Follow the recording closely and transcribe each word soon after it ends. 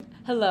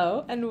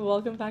Hello and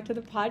welcome back to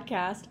the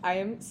podcast. I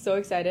am so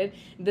excited.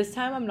 This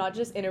time I'm not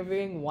just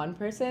interviewing one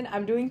person,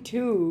 I'm doing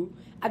two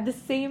at the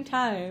same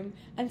time.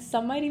 And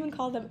some might even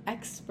call them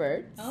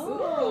experts.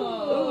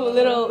 Oh. Ooh,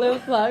 little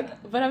plug.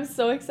 But I'm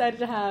so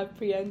excited to have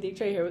Priya and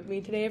Deeksha here with me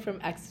today from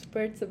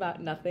Experts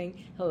About Nothing.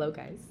 Hello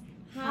guys.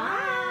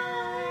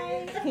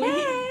 Hi.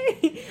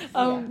 Hey.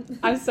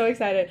 I'm so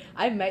excited.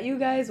 I met you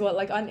guys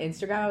on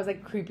Instagram. I was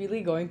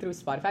creepily going through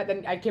Spotify.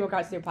 Then I came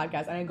across your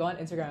podcast and I go on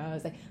Instagram and I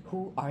was like,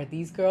 who are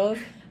these girls?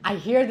 I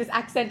hear this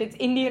accent. It's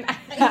Indian. I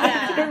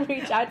have to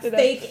reach out to them.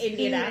 Fake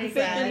Indian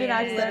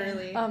accent.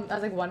 Literally. I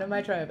was like one of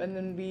my tribe, and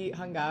then we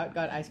hung out,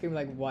 got ice cream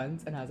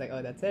once, and I was like,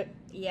 oh, that's it.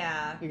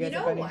 Yeah. You guys know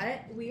are funny.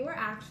 what? We were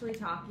actually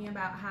talking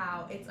about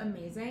how it's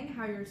amazing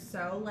how you're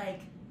so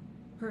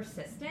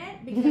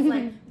persistent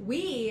because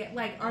we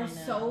are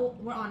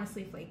we're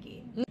honestly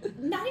flaky.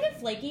 Not even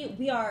flaky.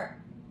 We are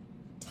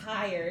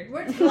tired.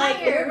 We're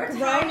tired. We're We're grown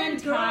tired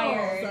and girls.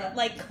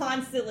 tired.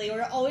 Constantly.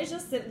 We're always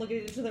just looking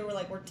at each other.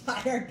 We're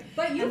tired.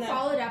 But you And then-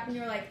 followed up and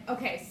you were like,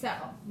 okay, so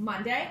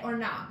Monday or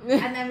not?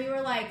 And then we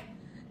were like,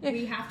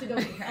 we have to go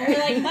meet her. And we're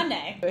like,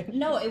 Monday.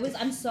 No,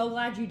 I'm so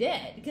glad you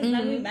did. Because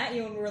then we met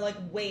you and we were like,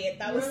 wait,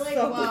 that was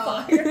so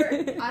whoa.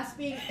 fire. Us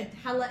being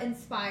hella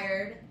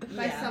inspired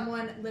by Yeah.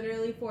 someone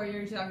literally 4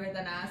 years younger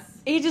than us.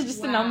 Age is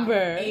just a Wow.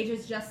 number. Age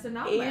is just a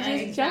number. Age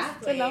is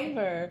Exactly. just a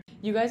number.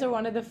 You guys are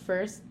one of the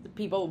first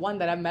people, one,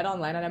 that I've met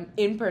online and I'm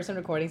in person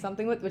recording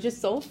something with, which is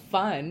so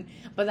fun.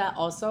 But that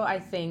also, I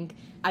think,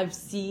 I've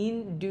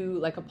seen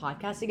do a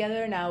podcast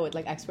together now with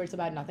Experts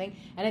About Nothing.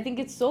 And I think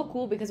it's so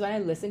cool because when I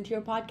listen to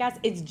your podcast,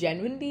 it's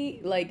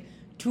genuinely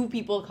two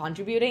people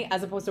contributing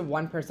as opposed to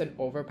one person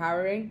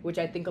overpowering, which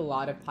I think a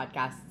lot of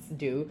podcasts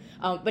do.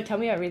 But tell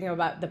me everything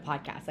about the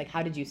podcast.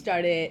 How did you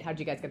start it? How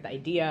did you guys get the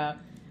idea?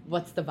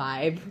 What's the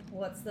vibe?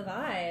 What's the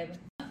vibe?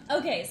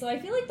 Okay, so I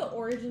feel the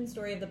origin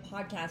story of the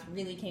podcast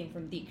really came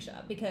from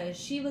Deeksha because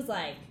she was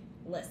like,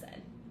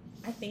 listen,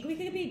 I think we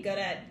could be good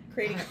at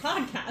creating a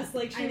podcast.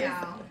 She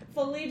was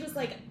fully just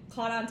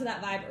caught on to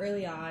that vibe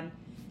early on.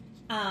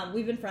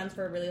 We've been friends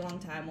for a really long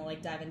time. We'll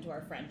dive into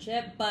our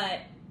friendship, but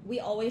we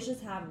always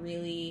just have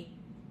really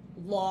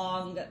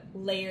long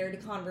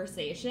layered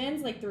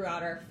conversations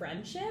throughout our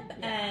friendship,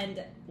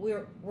 and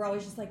we're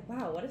always just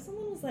wow, what if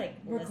someone was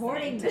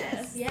recording listening to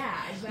this? Yeah,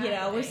 exactly.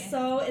 We're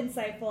so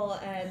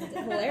insightful and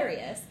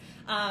hilarious.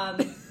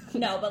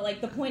 No,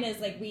 but the point is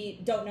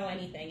we don't know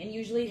anything, and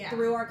usually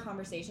through our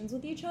conversations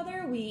with each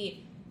other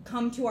we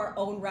come to our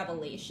own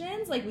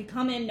revelations. We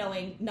come in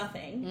knowing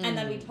nothing, and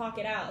then we talk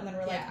it out, and then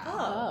we're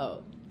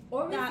oh.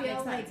 Or we That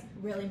feel makes sense.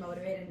 really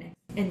motivated and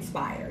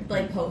inspired,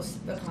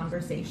 post the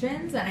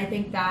conversations, and I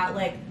think that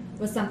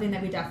was something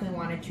that we definitely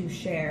wanted to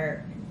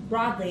share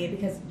broadly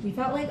because we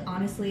felt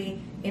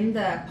honestly in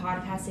the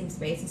podcasting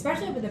space,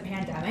 especially with the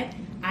pandemic,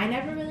 I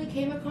never really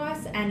came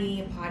across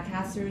any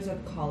podcasters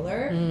of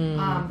color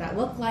that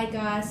looked like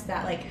us,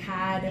 that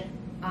had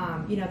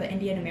the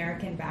Indian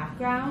American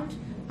background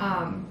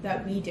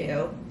that we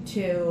do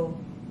to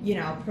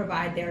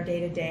provide their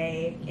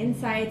day-to-day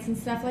insights and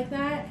stuff like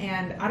that.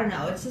 And I don't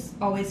know, it's just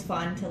always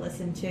fun to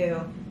listen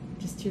to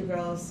just two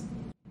girls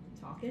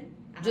talking.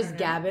 Just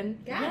gabbing.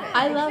 Yeah,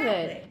 I love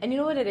exactly. it. And you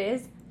know what it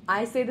is?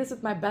 I say this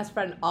with my best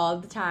friend all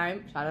the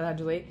time. Shout out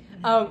Anjali.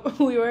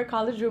 We were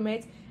college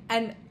roommates.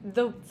 And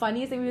the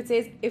funniest thing we would say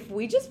is, if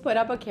we just put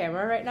up a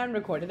camera right now and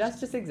recorded us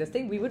just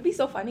existing, we would be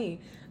so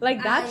funny.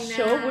 That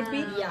show would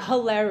be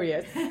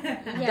hilarious.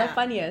 The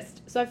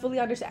funniest. So I fully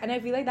understand. And I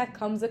feel that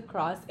comes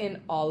across in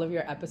all of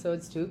your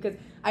episodes too, because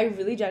I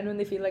really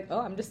genuinely feel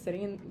I'm just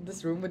sitting in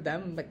this room with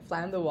them,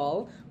 fly on the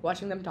wall,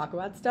 watching them talk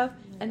about stuff.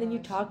 And then you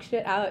talk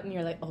shit out and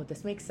you're oh,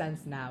 this makes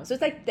sense now. So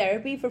it's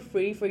therapy for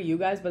free for you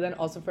guys, but then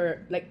also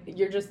for,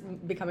 you're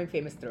just becoming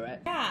famous through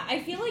it. Yeah,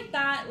 I feel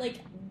that,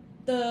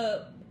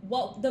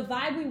 the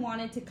vibe we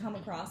wanted to come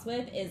across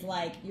with is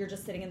you're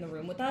just sitting in the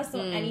room with us. So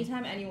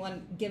anytime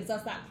anyone gives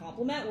us that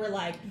compliment, we're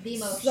the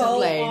most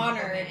so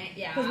honored.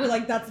 Yeah, because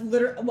we're that's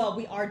literally, well,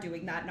 we are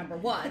doing that. Number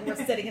one, we're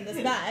sitting in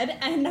this bed,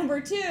 and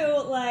number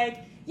two,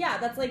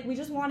 that's we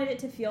just wanted it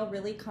to feel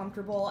really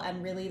comfortable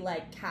and really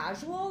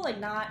casual,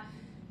 not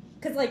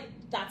because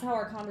that's how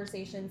our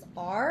conversations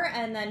are,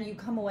 and then you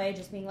come away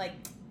just being that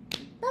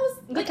was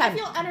Good I time.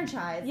 feel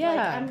energized.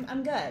 Yeah.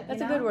 I'm good.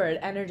 That's a good word,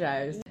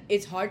 energized.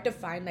 It's hard to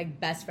find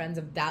best friends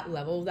of that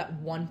level that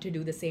want to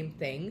do the same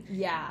thing.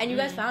 Yeah. And you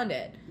guys found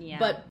it. Yeah.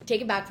 But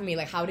take it back from me.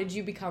 How did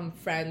you become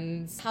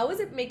friends? How is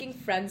it making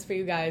friends for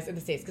you guys in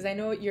the States? Because I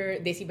know you're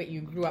Desi, but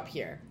you grew up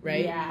here,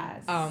 right?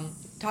 Yes.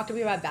 Talk to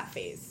me about that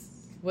phase.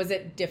 Was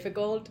it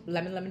difficult,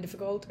 lemon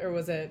difficult, or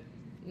was it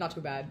not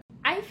too bad?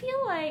 I feel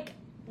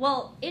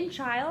well, in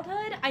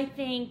childhood, I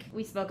think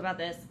we spoke about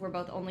this. We're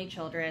both only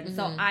children.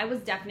 So I was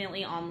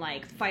definitely on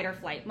fight or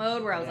flight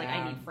mode where I was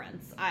I need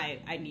friends.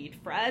 I need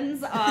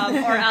friends. Or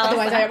else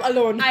Otherwise, I am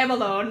alone. I am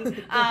alone.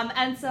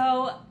 And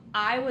so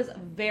I was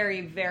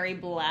very, very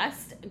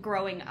blessed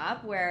growing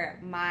up where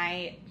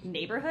my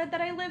neighborhood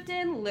that I lived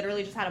in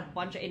literally just had a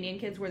bunch of Indian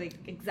kids who were the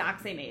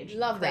exact same age.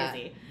 Love that.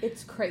 Crazy.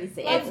 It's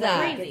crazy. It's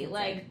that. crazy.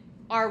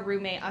 our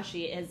roommate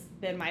Ashi has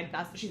been my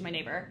best. She's my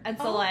neighbor, and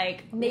so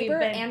neighbor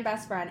and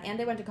best friend, and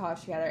they went to college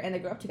together, and they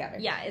grew up together.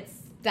 Yeah,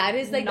 that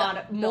is like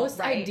not the most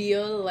right.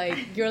 ideal.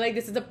 Like you're like,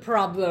 this is a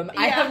problem.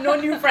 I have no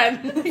new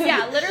friends.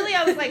 Yeah, literally,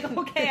 I was like,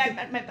 okay, I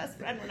met my best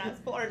friend when I was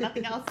 4,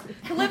 nothing else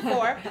to live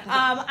for.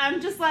 I'm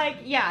just like,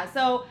 yeah.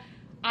 So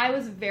I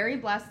was very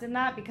blessed in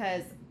that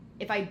because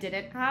if I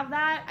didn't have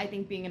that, I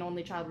think being an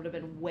only child would have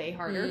been way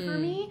harder for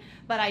me.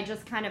 But I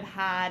just kind of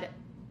had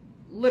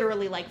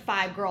literally like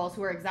 5 girls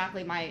who were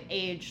exactly my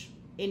age,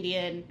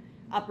 Indian,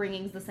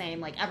 upbringing's the same.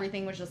 Like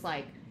everything was just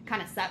like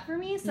kind of set for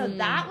me. So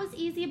that was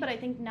easy. But I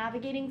think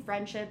navigating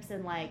friendships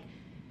and like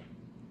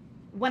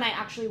when I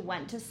actually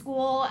went to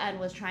school and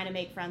was trying to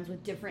make friends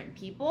with different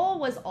people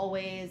was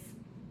always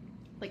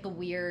like a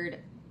weird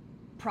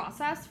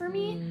process for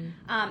me.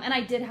 And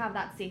I did have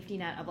that safety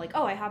net of like,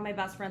 oh, I have my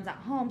best friends at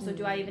home, so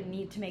do I even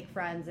need to make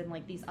friends in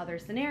like these other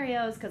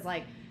scenarios? Because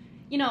like,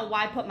 you know,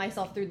 why put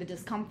myself through the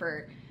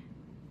discomfort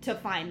to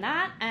find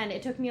that? And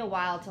it took me a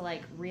while to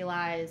like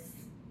realize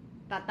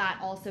that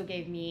also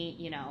gave me,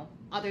 you know,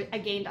 I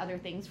gained other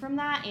things from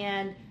that,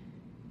 and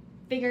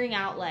figuring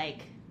out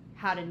like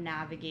how to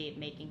navigate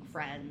making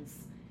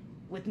friends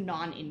with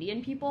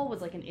non-Indian people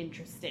was like an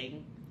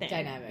interesting thing.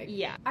 Dynamic.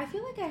 Yeah. I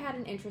feel like I had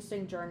an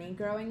interesting journey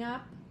growing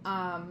up,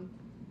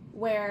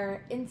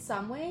 where in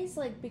some ways,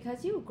 like,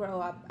 because you grow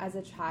up as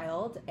a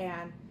child,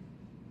 and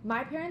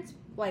my parents,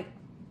 like,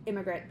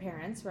 immigrant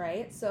parents,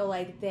 right? So,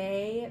 like,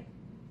 they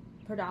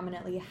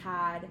predominantly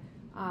had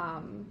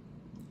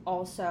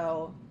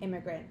also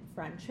immigrant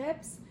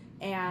friendships,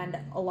 and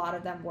a lot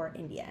of them were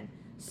Indian.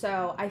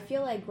 So I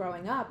feel like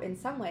growing up, in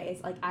some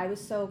ways, like, I was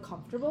so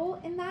comfortable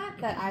in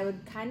that I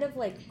would kind of,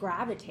 like,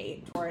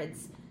 gravitate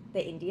towards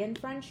the Indian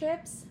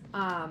friendships.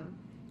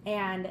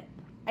 And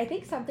I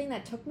think something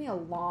that took me a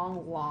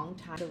long, long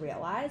time to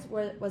realize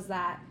was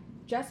that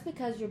just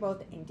because you're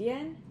both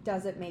Indian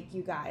doesn't make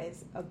you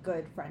guys a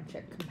good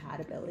friendship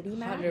compatibility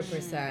match.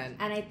 100%.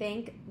 And I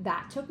think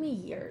that took me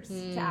years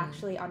to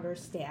actually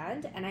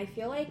understand. And I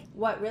feel like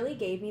what really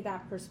gave me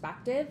that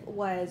perspective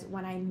was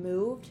when I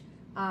moved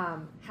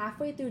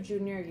halfway through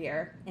junior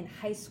year in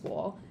high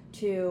school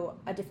to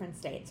a different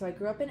state. So I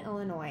grew up in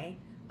Illinois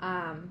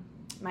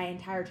my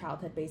entire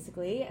childhood,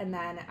 basically, and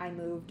then I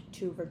moved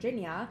to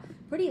Virginia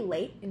pretty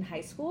late in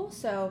high school.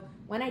 So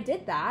when I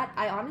did that,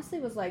 I honestly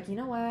was like, you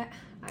know what?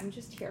 I'm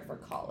just here for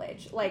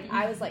college. Like,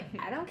 I was like,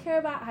 I don't care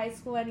about high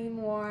school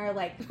anymore.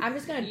 Like, I'm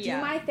just going to do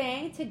my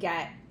thing to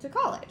get to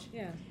college.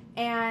 Yeah.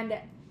 And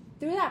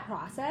through that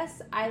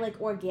process, I,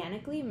 like,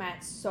 organically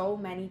met so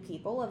many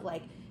people of,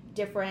 like,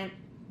 different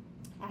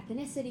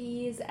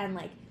ethnicities and,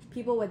 like,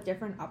 people with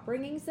different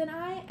upbringings than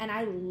I, and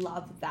I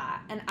loved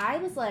that. And I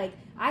was like,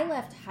 I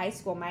left high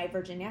school, my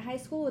Virginia high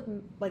school, with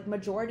like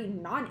majority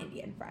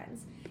non-Indian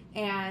friends,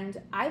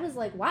 and I was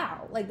like,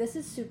 wow, like this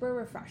is super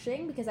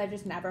refreshing because I've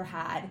just never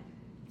had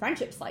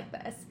friendships like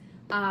this.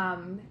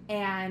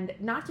 And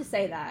not to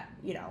say that,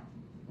 you know,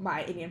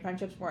 my Indian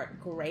friendships weren't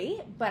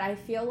great, but I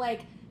feel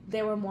like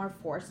they were more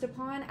forced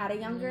upon at a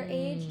younger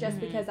age just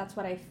because that's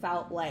what I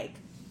felt like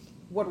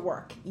would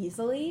work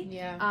easily.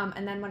 Yeah.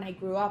 And then when I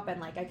grew up and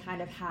like I kind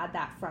of had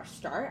that fresh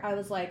start, I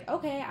was like,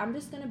 okay, I'm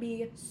just gonna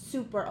be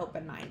super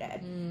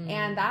open-minded.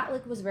 And that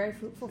like was very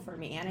fruitful for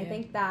me. And I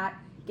think that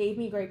gave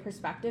me great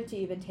perspective to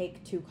even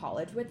take to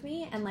college with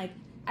me. And like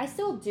I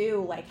still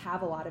do like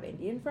have a lot of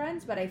Indian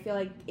friends, but I feel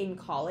like in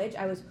college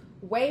I was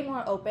way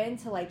more open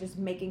to like just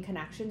making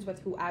connections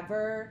with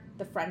whoever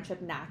the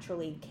friendship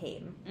naturally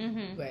came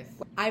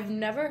with. I've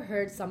never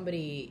heard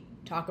somebody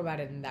talk about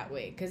it in that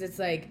way, because it's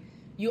like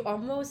you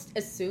almost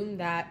assume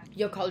that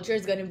your culture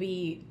is going to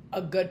be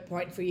a good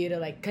point for you to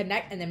like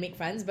connect and then make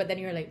friends, but then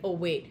you're like, oh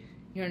wait,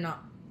 you're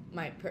not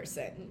my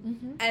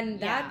person. And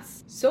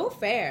that's so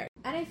fair.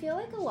 And I feel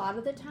like a lot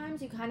of the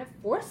times you kind of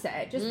force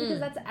it just because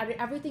that's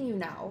everything you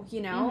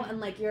know, and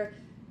like you're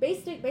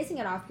basing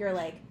it off your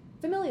like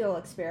familial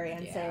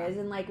experiences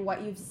and like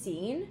what you've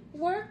seen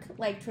work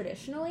like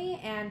traditionally.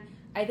 And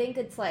I think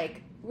it's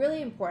like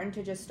really important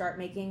to just start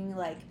making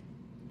like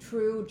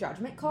true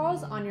judgment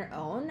calls on your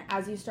own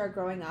as you start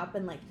growing up,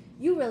 and like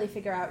you really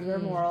figure out your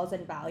morals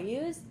and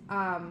values.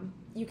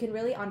 You can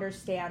really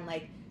understand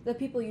like the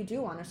people you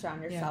do want to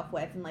surround yourself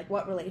with, and like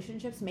what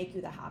relationships make you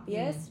the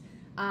happiest.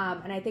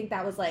 And I think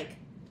that was like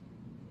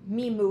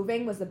me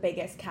moving was the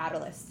biggest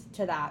catalyst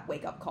to that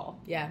wake up call.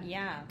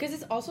 Yeah because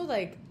it's also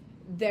like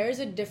there's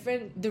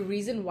the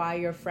reason why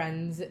your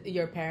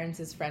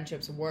parents'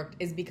 friendships worked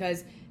is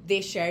because they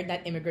shared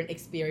that immigrant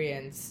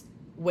experience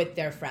with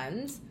their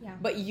friends,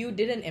 but you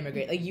didn't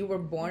immigrate. Like, you were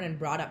born and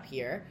brought up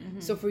here.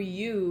 So for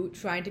you,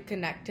 trying to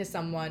connect to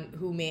someone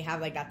who may have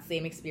like that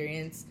same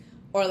experience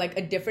or like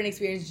a different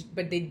experience,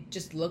 but they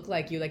just look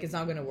like you, like it's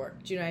not gonna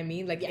work. Do you know what I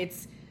mean? Like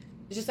it's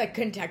just like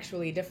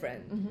contextually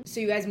different. So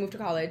you guys moved to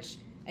college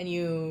and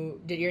you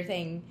did your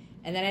thing,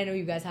 and then I know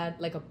you guys had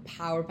like a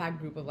power pack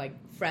group of like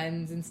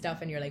friends and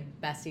stuff, and you're like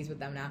besties with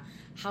them now.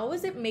 How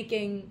was it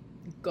making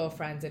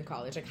girlfriends in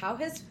college? Like, how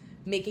has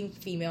making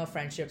female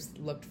friendships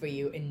looked for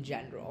you in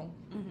general?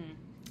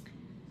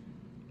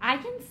 I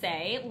can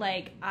say,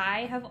 like,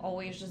 I have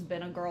always just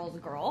been a girl's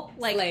girl.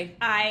 Like,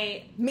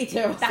 Slay. Me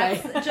too.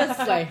 That's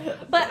just, Slay.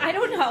 But I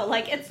don't know.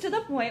 Like, it's to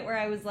the point where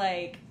I was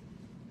like,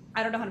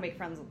 I don't know how to make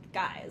friends with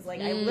guys. Like,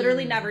 I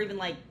literally never even,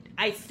 like,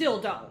 I still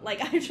don't.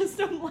 Like, I just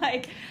don't,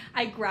 like,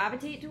 I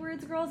gravitate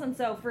towards girls. And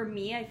so for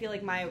me, I feel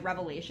like my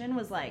revelation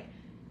was like,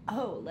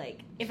 oh,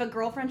 like, if a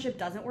girl friendship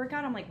doesn't work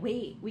out, I'm like,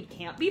 wait, we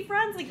can't be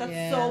friends? Like,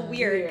 that's so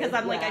weird. Because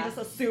I'm like, I just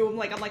assume,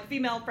 like, I'm like,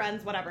 female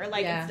friends, whatever.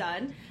 Like, it's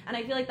done. And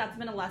I feel like that's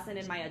been a lesson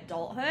in my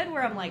adulthood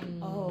where I'm like,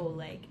 oh,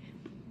 like,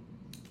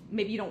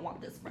 maybe you don't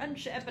want this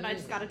friendship and I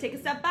just got to take a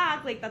step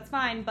back. Like, that's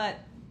fine. But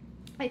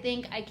I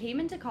think I came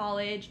into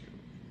college.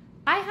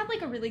 I had,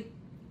 like, a really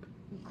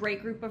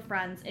great group of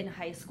friends in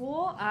high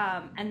school.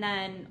 And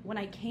then when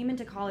I came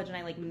into college and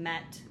I, like,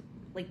 met,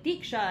 like,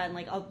 Diksha and,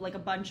 like, a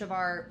bunch of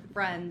our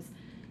friends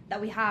that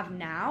we have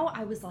now,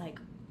 I was like,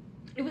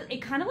 it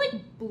kind of like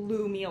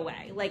blew me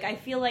away. Like, I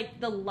feel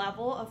like the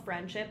level of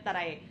friendship that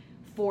I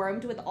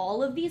formed with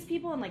all of these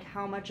people and like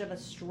how much of a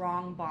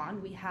strong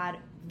bond we had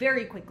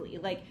very quickly.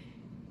 Like,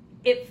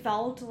 it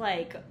felt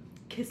like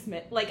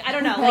kismet. Like, I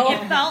don't know.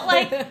 Like, it felt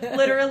like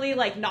literally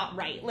like not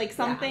right. Like,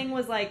 something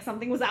was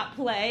at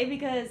play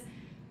because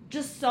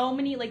just so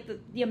many, like,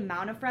 the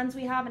amount of friends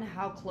we have and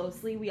how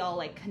closely we all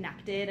like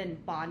connected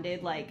and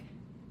bonded, like,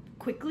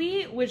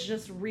 quickly was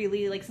just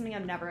really like something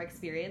I've never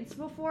experienced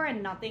before,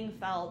 and nothing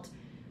felt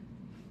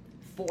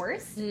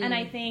forced. And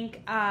I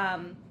think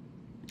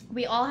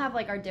we all have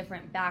like our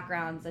different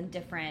backgrounds and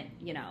different,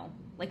 you know,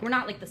 like, we're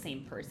not like the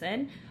same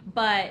person,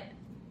 but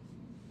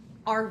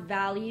our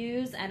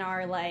values and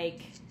our,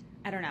 like,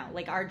 I don't know,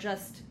 like,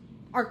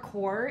 our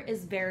core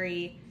is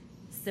very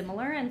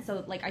similar, and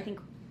so like I think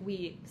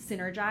we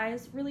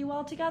synergize really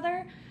well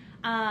together.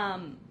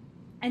 And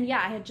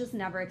yeah, I had just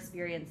never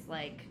experienced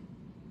like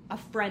a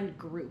friend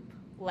group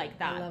like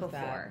that before.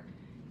 That.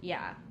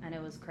 Yeah, and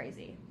it was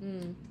crazy.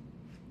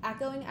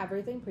 Echoing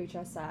everything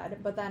Preecha said,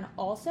 but then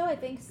also I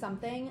think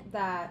something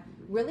that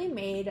really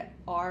made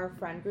our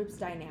friend group's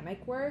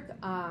dynamic work,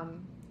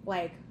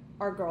 like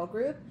our girl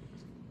group,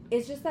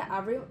 is just that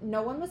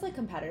no one was like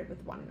competitive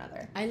with one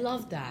another. I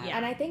love that. Yeah.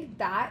 And I think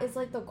that is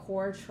like the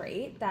core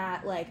trait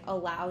that like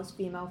allows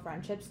female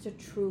friendships to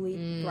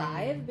truly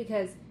thrive,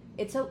 because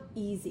it's so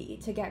easy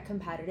to get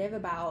competitive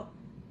about,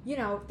 you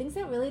know, things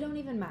that really don't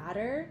even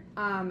matter,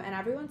 and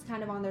everyone's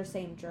kind of on their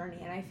same journey.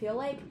 And I feel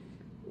like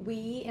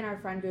we, in our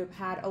friend group,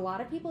 had a lot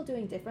of people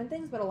doing different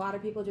things, but a lot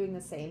of people doing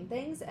the same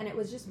things, and it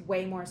was just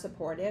way more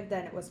supportive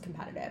than it was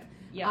competitive.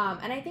 Yeah.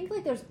 And I think,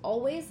 like, there's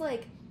always,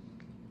 like,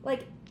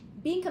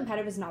 being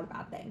competitive is not a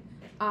bad thing.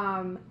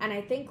 And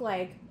I think,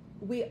 like,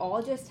 we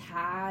all just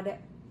had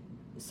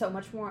so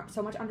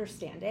much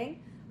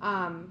understanding,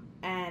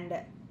 and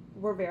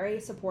we're very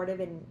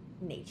supportive in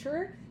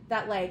nature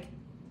that, like,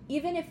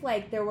 even if,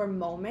 like, there were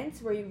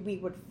moments where we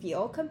would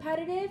feel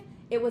competitive,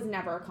 it was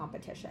never a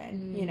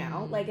competition, you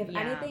know? Like, if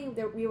anything,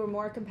 we were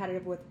more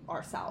competitive with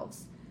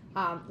ourselves,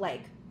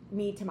 like,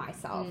 me to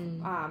myself,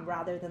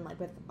 rather than, like,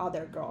 with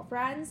other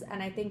girlfriends.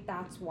 And I think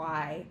that's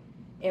why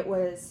it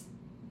was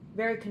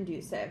very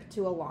conducive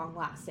to a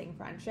long-lasting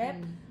friendship,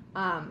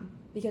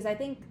 because I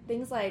think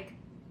things like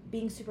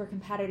being super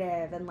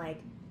competitive and,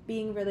 like,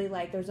 being really,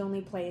 like, there's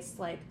only place,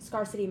 like,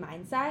 scarcity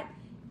mindset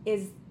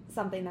is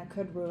something that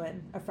could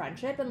ruin a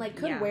friendship and, like,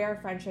 could wear a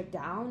friendship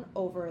down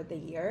over the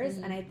years.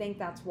 And I think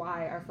that's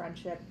why our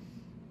friendship,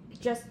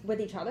 just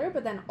with each other,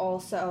 but then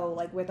also,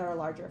 like, with our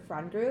larger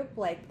friend group,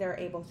 like, they're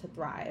able to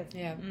thrive.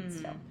 Yeah.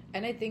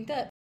 And I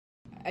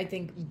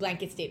think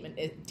blanket statement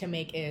to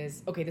make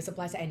is, okay, this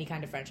applies to any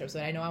kind of friendship. So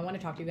I know I want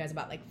to talk to you guys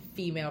about, like,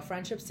 female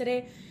friendships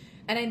today.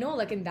 And I know,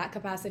 like, in that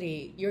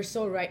capacity, you're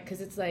so right,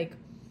 because it's like,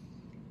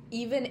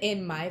 even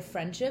in my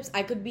friendships,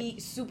 I could be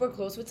super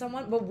close with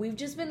someone, but we've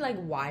just been, like,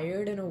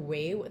 wired in a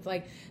way with,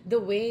 like, the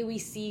way we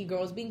see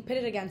girls being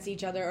pitted against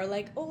each other, or,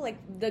 like, oh, like,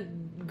 the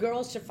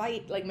girls should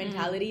fight, like,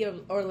 mentality,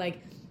 or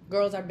like,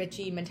 girls are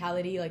bitchy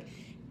mentality. Like,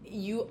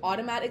 you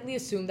automatically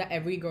assume that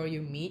every girl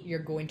you meet, you're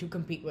going to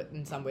compete with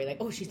in some way. Like,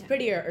 oh, she's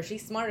prettier, or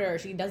she's smarter, or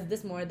she does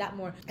this more, that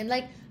more. And,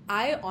 like,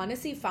 I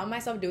honestly found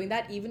myself doing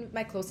that even with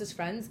my closest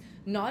friends,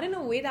 not in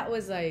a way that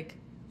was, like,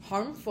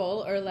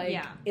 harmful or,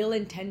 like,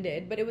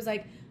 ill-intended, but it was,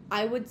 like,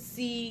 I would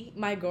see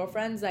my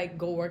girlfriends, like,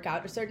 go work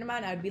out a certain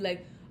amount, and I'd be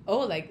like, oh,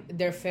 like,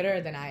 they're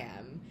fitter than I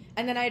am.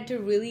 And then I had to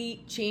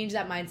really change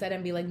that mindset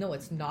and be like, no,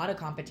 it's not a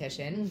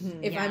competition.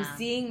 If I'm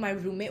seeing my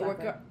roommate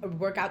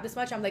work out this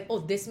much, I'm like, oh,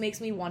 this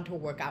makes me want to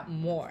work out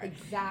more.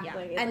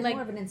 Exactly. It's and, like,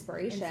 more of an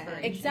inspiration.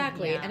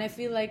 Exactly. And I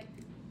feel like,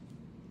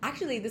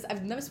 actually,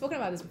 I've never spoken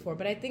about this before,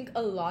 but I think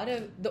a lot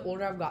of, the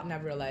older I've gotten,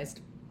 I've realized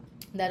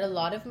that a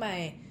lot of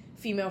my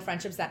female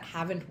friendships that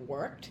haven't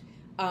worked,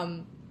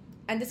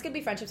 and this could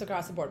be friendships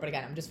across the board, but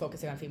again, I'm just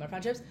focusing on female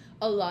friendships.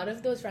 A lot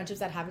of those friendships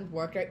that haven't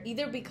worked are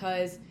either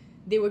because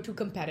they were too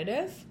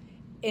competitive,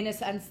 in a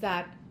sense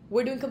that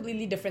we're doing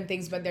completely different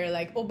things, but they're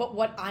like, oh, but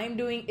what I'm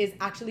doing is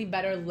actually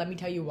better, let me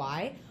tell you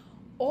why.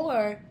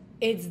 Or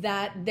it's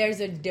that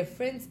there's a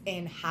difference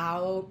in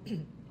how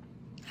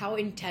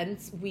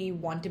intense we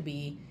want to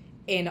be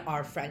in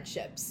our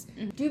friendships.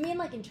 Do you mean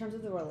like in terms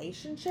of the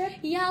relationship?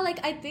 Yeah,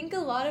 like I think a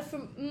lot of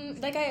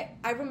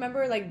I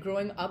remember like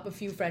growing up a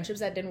few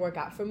friendships that didn't work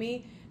out for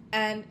me,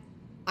 and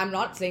I'm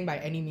not saying by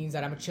any means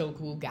that I'm a chill,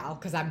 cool gal,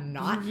 because I'm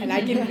not, and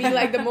I can be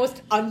like the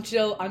most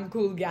unchill,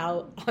 uncool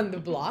gal on the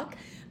block.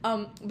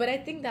 But I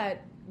think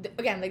that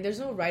again, like there's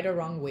no right or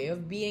wrong way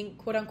of being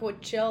quote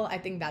unquote chill. I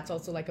think that's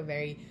also like a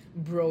very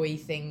bro-y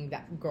thing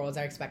that girls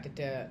are expected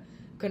to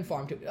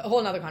conform to. A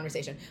whole nother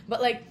conversation.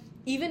 But like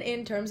even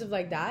in terms of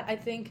like that, I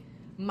think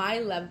my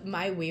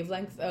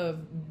wavelength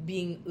of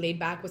being laid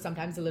back was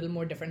sometimes a little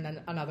more different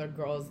than another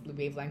girl's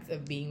wavelength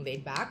of being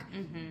laid back.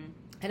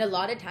 And a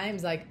lot of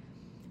times like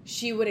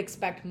she would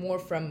expect more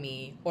from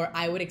me or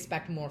I would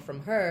expect more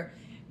from her,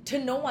 to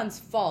no one's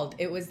fault.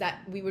 It was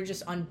that we were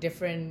just on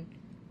different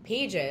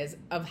pages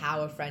of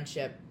how a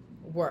friendship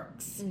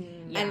works.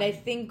 And I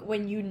think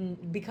when you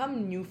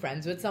become new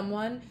friends with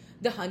someone,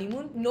 the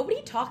honeymoon, nobody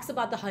talks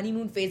about the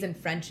honeymoon phase in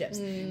friendships.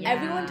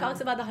 Everyone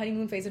talks about the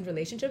honeymoon phase in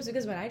relationships,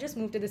 because when I just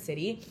moved to the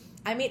city,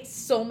 I made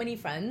so many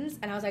friends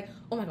and I was like,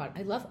 oh my god,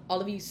 I love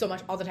all of you so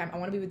much all the time. I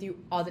want to be with you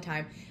all the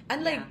time.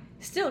 And like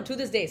still to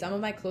this day, some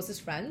of my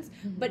closest friends,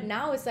 but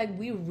now it's like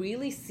we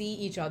really see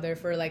each other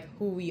for like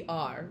who we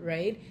are,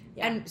 right?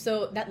 And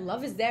so that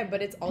love is there,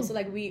 but it's also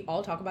like we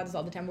all talk about this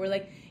all the time. We're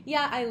like,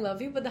 yeah, I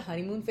love you, but the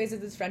honeymoon phase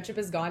of this friendship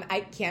is gone.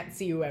 I can't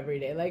see you every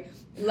day. Like,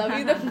 love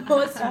you the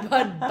most,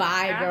 but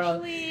bye, girl.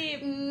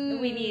 Actually,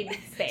 we need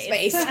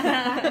space.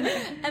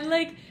 And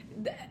like,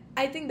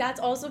 I think that's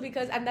also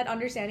because, and that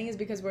understanding is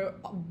because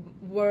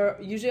we're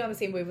usually on the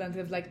same wavelength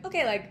of like,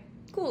 okay, like,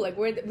 cool, like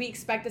we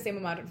expect the same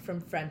amount from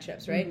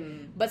friendships,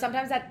 right? But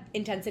sometimes that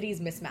intensity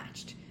is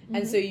mismatched.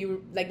 And so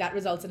you, like, that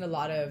results in a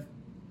lot of,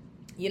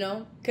 you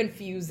know,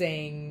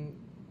 confusing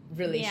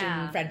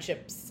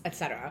friendships,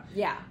 etc.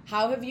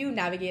 How have you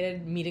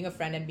navigated meeting a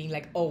friend and being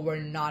like, oh, we're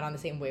not on the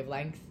same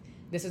wavelength,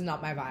 this is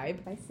not my vibe?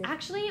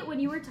 Actually, when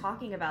you were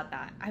talking about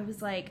that, I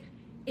was like,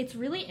 it's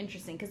really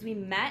interesting because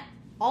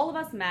all of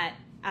us met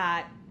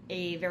at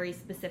a very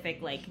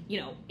specific, like, you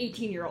know,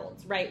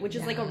 18-year-olds, right? Which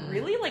is like a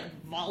really like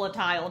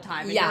volatile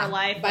time in your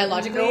life.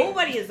 Biologically,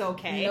 nobody is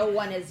okay. No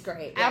one is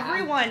great.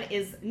 Everyone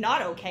is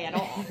not okay at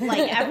all.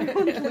 Like,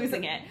 everyone's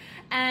losing it.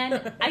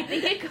 And I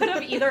think it could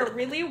have either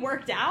really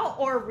worked out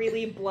or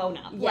really blown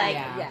up.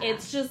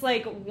 It's just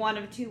like one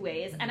of two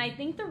ways. And I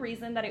think the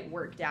reason that it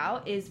worked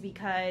out is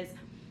because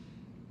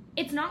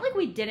it's not like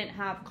we didn't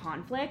have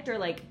conflict or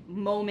like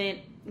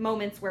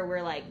moments where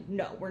we're like,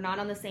 no, we're not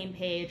on the same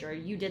page, or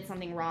you did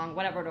something wrong,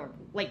 whatever.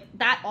 Like,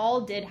 that all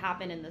did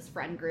happen in this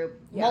friend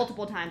group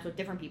multiple times with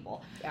different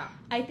people.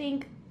 I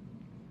think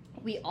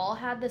we all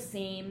had the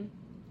same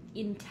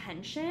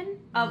intention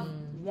of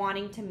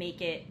wanting to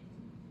make it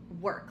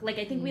work. Like,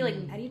 I think we like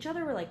met each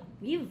other, we're like,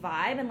 we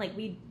vibe and like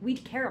we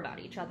care about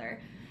each other.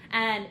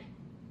 And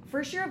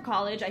first year of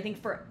college, I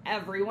think for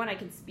everyone, I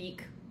can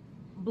speak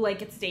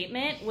blanket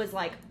statement, was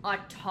like a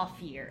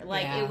tough year.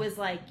 Like, it was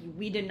like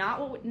we did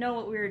not know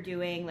what we were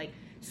doing, like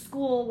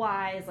school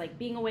wise, like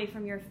being away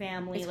from your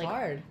family. It's like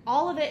hard.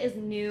 All of it is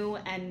new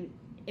and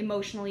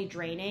emotionally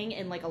draining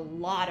in like a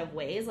lot of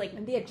ways. Like,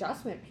 and the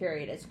adjustment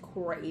period is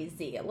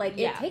crazy. Like,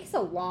 it takes a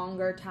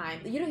longer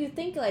time. You know, you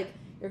think like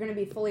you're going to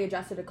be fully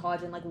adjusted to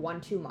college in like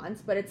 1-2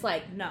 months, but it's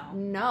like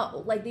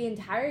no, like the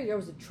entire year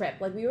was a trip.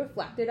 Like, we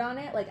reflected on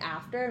it like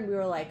after, and we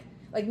were like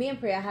me and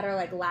Priya had our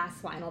like last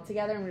final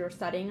together, and we were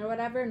studying or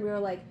whatever, and we were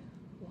like,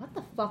 what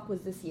the fuck was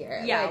this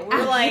year? Yeah,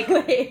 like,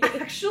 we're like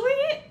actually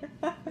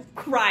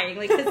crying,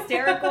 like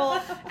hysterical.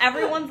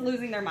 Everyone's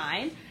losing their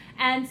mind.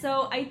 And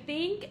so I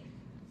think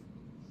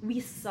we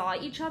saw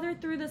each other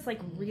through this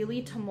like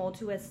really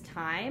tumultuous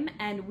time,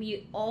 and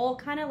we all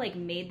kind of like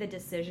made the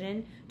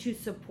decision to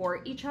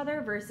support each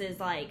other versus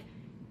like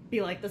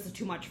be like, this is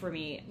too much for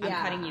me, I'm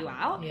cutting you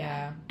out.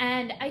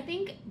 And I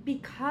think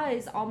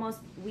because almost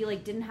we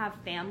like didn't have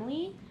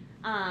family,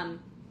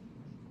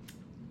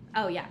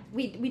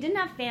 we didn't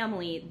have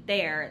family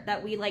there,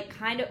 that we like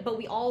kind of, but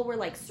we all were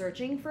like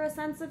searching for a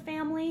sense of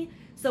family,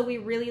 so we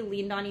really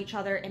leaned on each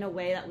other in a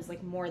way that was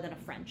like more than a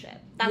friendship.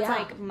 That's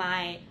like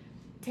my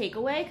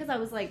takeaway, because I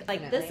was like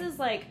this is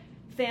like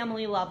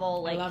family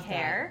level like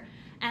care.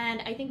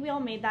 And I think we all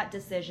made that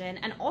decision.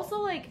 And also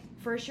like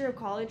first year of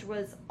college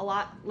was a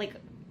lot, like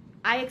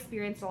I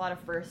experienced a lot of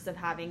firsts of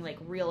having like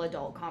real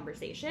adult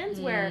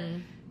conversations where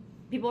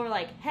people were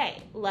like,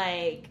 hey,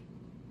 like,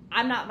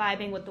 I'm not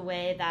vibing with the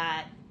way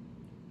that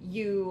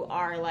you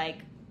are, like,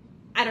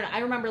 I don't know. I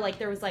remember like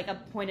there was like a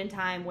point in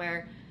time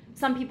where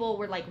some people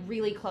were like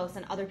really close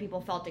and other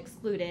people felt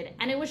excluded.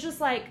 And it was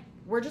just like,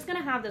 we're just going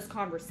to have this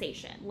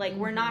conversation. Like,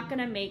 we're not going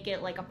to make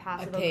it like a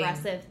passive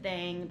aggressive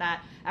thing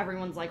that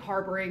everyone's like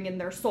harboring in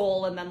their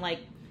soul and then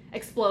like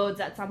explodes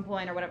at some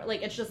point or whatever.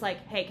 Like, it's just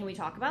like, hey, can we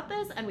talk about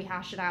this? And we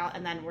hash it out,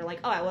 and then we're like,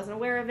 oh, I wasn't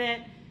aware of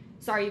it.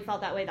 Sorry you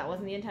felt that way. That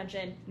wasn't the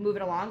intention. Move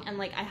it along. And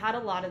like, I had a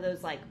lot of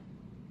those like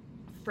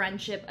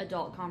friendship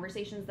adult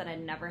conversations that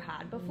I'd never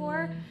had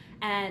before,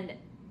 and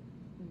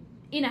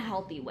in a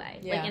healthy way,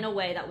 like in a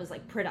way that was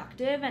like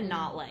productive and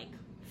not like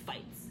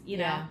fights, you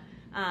know?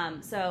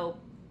 So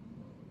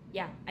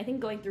yeah, I think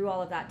going through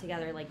all of that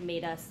together, like,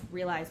 made us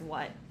realize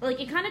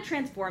it kind of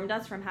transformed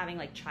us from having,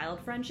 like, child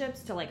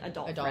friendships to, like,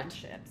 adult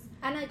friendships.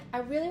 And, like, I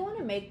really want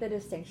to make the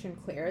distinction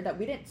clear that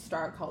we didn't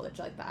start college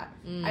like that.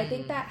 I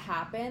think that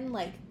happened,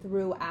 like,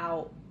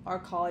 throughout our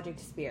college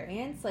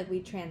experience. Like,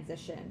 we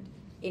transitioned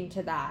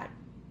into that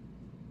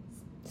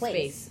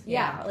place. Space.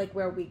 Yeah, like,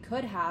 where we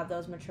could have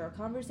those mature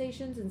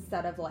conversations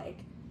instead of, like,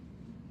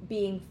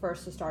 being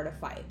first to start a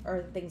fight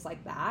or things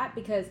like that.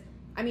 Because,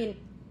 I mean,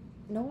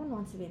 no one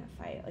wants to be in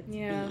a fight. Like,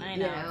 I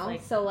know. You know?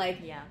 Like, so, like,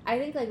 yeah. I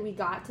think, like, we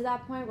got to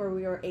that point where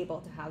we were able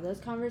to have those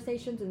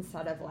conversations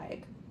instead of,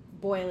 like,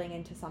 boiling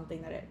into something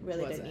that it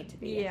really didn't need to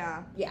be.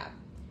 Yeah. Yeah.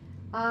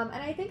 And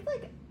I think,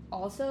 like,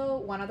 also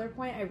one other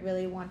point I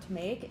really want to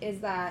make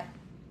is that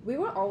we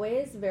were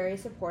always very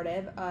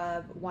supportive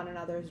of one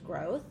another's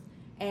growth.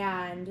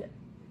 And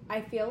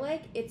I feel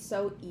like it's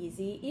so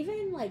easy,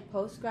 even, like,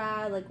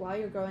 post-grad, like, while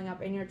you're growing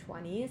up in your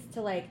 20s,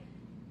 to, like,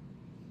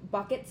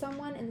 bucket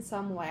someone in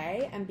some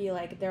way and be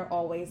like, they're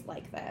always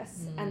like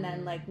this. And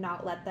then, like,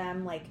 not let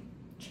them, like,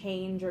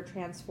 change or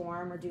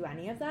transform or do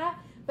any of that.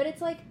 But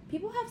it's like,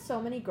 people have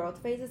so many growth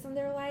phases in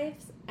their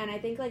lives, and I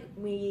think, like,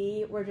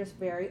 we were just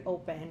very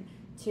open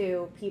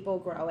to people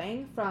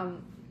growing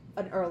from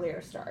an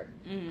earlier start.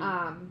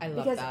 I love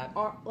because that.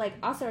 Like,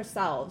 us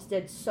ourselves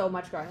did so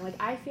much growing.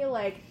 Like, I feel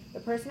like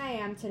the person I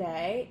am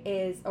today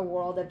is a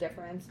world of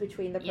difference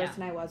between the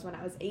person I was when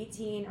I was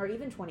 18 or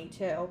even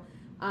 22.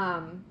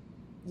 I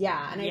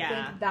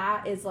think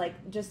that is,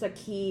 like, just a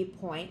key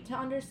point to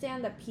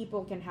understand that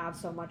people can have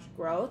so much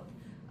growth.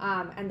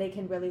 And they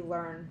can really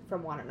learn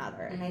from one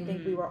another. And I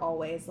think we were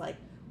always, like,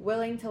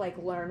 willing to, like,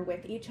 learn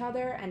with each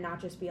other and not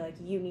just be like,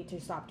 you need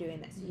to stop doing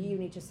this, you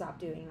need to stop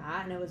doing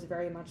that. And it was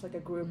very much like a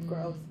group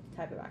growth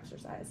type of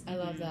exercise. I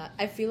love that.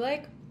 I feel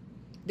like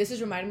this is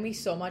reminding me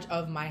so much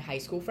of my high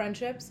school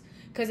friendships,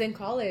 because in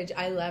college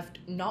I left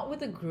not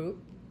with a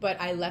group, but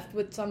I left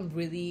with some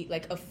really,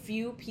 like, a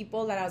few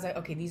people that I was like,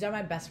 okay, these are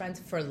my best friends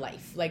for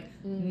life. Like,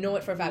 know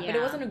it for a fact. But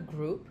it wasn't a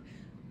group.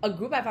 A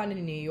group I found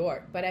in New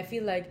York. But I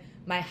feel like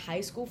my high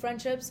school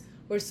friendships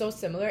were so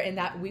similar in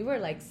that we were,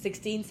 like,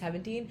 16,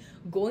 17,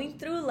 going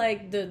through,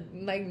 like,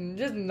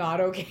 just not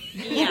okay.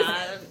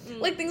 Yeah.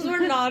 Like, things were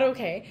not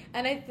okay.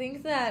 And I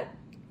think that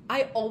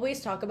I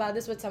always talk about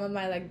this with some of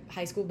my, like,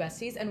 high school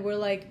besties, and we're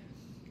like,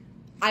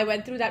 I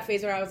went through that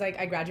phase where I was like,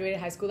 I graduated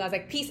high school, I was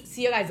like, peace,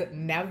 see you guys,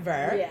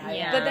 never.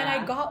 Yeah. But then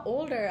I got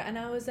older, and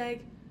I was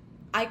like,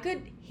 I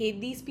could hate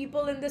these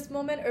people in this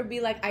moment or be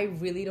like, I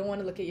really don't want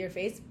to look at your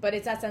face, but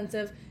it's that sense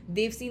of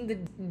they've seen the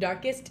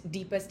darkest,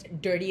 deepest,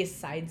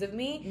 dirtiest sides of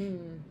me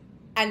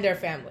and their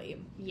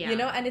family. Yeah. You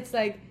know? And it's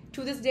like,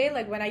 to this day,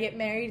 like, when I get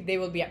married, they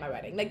will be at my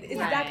wedding. Like, it's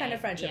that kind of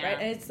friendship,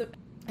 right?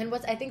 And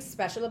what's, I think,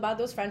 special about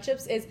those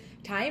friendships is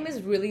time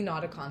is really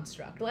not a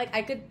construct. Like,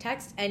 I could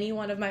text any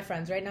one of my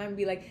friends right now and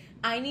be like,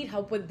 I need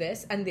help with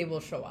this, and they will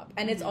show up.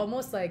 And it's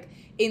almost like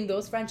in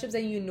those friendships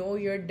that you know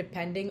you're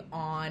depending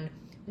on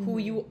who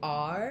you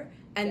are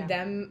and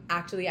them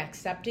actually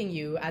accepting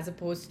you, as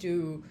opposed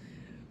to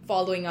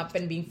following up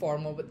and being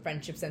formal with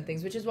friendships and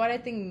things, which is what I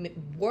think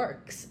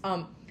works.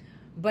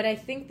 But I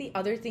think the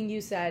other thing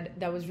you said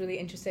that was really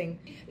interesting.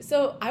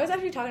 So I was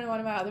actually talking to one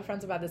of my other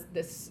friends about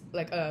this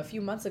like a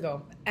few months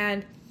ago,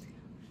 and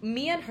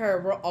me and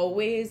her were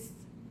always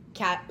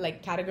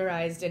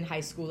categorized in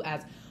high school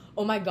as,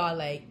 oh my god,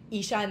 like,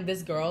 Isha and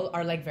this girl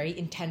are, like, very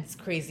intense,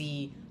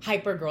 crazy,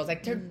 hyper girls.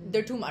 Like,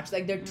 they're too much.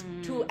 Like, they're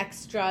too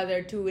extra,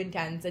 they're too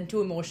intense and too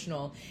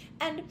emotional.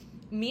 And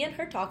me and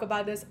her talk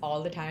about this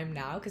all the time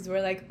now, because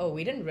we're like, oh,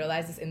 we didn't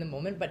realize this in the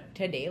moment, but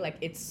today, like,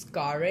 it's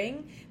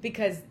scarring,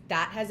 because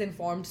that has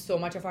informed so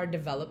much of our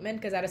development,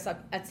 because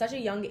at such a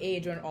young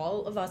age, when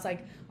all of us,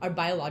 like, are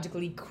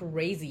biologically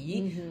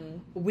crazy,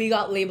 we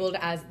got labeled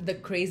as the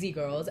crazy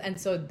girls, and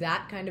so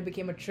that kind of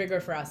became a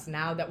trigger for us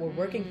now that we're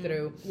working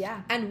through.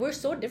 Yeah. And we're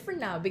so different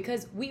now,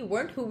 because we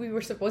weren't who we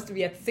were supposed to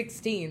be at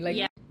 16.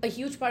 Like, a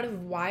huge part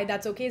of why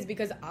that's okay is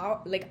because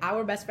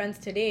our best friends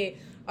today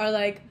are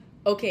like,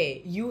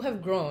 okay, you have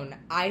grown,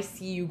 I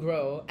see you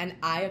grow, and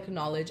I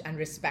acknowledge and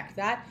respect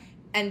that,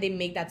 and they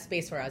make that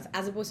space for us,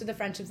 as opposed to the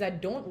friendships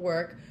that don't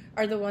work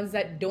are the ones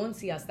that don't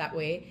see us that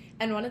way.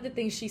 And one of the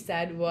things she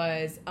said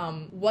was,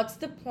 what's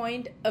the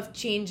point of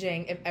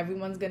changing if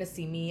everyone's gonna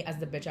see me as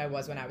the bitch I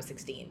was when I was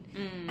 16?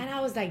 And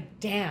I was like,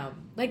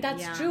 damn, like,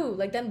 that's true.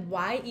 Like, then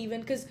why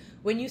even? Because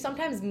when you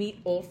sometimes meet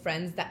old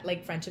friends that,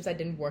 like, friendships that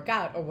didn't work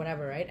out or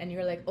whatever, right? And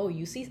you're like, oh,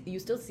 you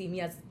still see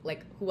me as,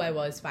 like, who I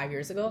was 5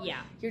 years ago?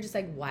 Yeah. You're just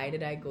like, why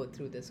did I go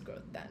through this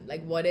growth then?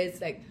 Like,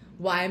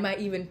 why am I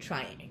even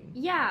trying?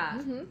 Yeah.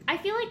 I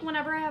feel like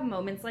whenever I have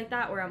moments like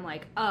that where I'm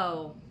like,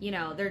 oh, you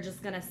know, they're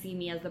just gonna see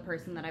me as the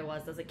person that I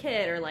was as a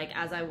kid, or, like,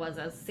 as I was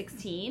as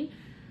 16,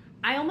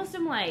 I almost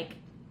am like,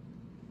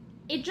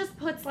 it just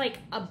puts, like,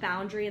 a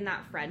boundary in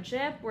that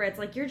friendship where it's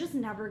like, you're just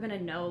never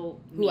gonna know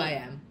me. Who I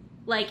am.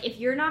 Like, if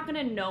you're not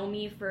gonna know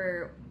me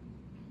for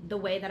the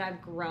way that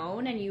I've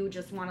grown and you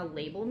just want to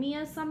label me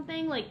as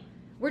something, like,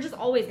 we're just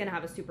always going to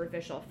have a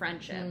superficial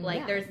friendship.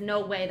 Like, there's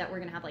no way that we're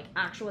going to have, like,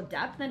 actual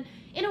depth. And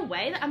in a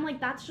way, I'm like,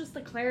 that's just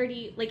the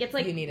clarity. Like, it's,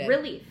 like,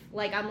 relief.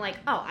 Like, I'm like,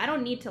 oh, I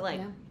don't need to, like,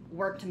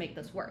 work to make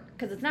this work.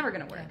 Because it's never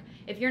going to work.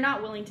 If you're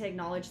not willing to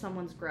acknowledge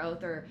someone's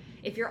growth, or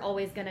if you're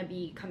always going to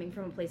be coming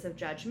from a place of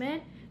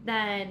judgment,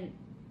 then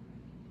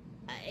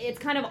it's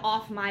kind of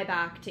off my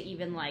back to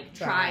even, like,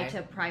 try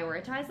to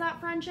prioritize that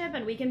friendship.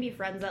 And we can be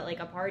friends at, like,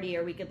 a party,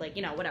 or we could, like,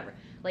 you know, whatever.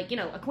 Like, you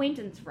know,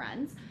 acquaintance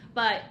friends.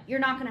 But you're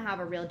not going to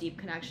have a real deep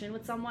connection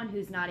with someone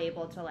who's not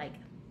able to, like,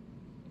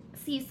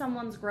 see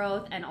someone's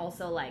growth and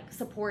also, like,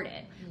 support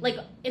it. Like,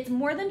 it's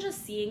more than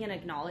just seeing and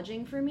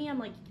acknowledging for me. I'm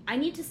like, I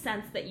need to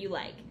sense that you,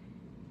 like,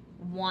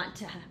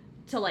 want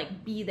to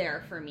like, be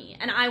there for me.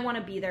 And I want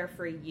to be there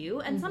for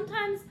you. And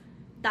sometimes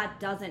that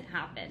doesn't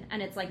happen.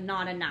 And it's, like,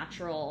 not a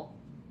natural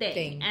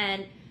thing.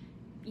 And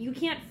you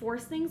can't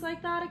force things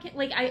like that.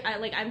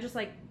 I'm just,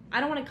 like, I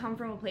don't want to come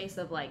from a place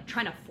of, like,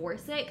 trying to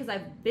force it, because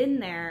I've been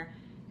there.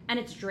 And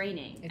it's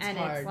draining. It's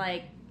hard. It's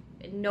like,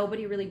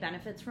 nobody really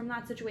benefits from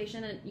that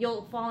situation. And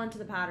you'll fall into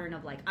the pattern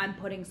of, like, I'm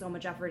putting so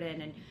much effort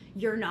in and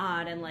you're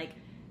not. And, like,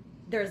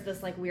 there's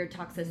this, like, weird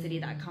toxicity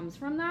that comes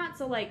from that.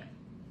 So, like,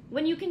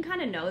 when you can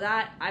kind of know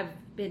that, I've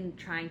been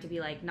trying to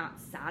be, like, not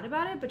sad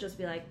about it, but just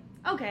be like,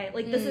 okay,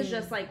 like, this is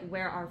just, like,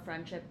 where our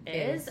friendship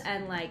is.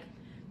 And, like,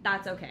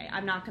 that's okay.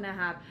 I'm not going to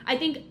have... I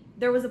think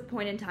there was a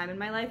point in time in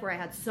my life where I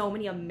had so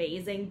many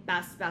amazing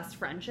best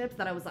friendships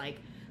that I was like...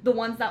 The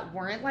ones that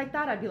weren't like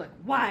that, I'd be like,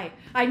 why?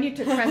 I need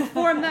to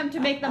transform them to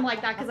make them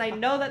like that, because I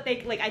know that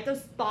they, like, I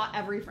just thought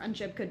every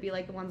friendship could be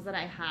like the ones that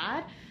I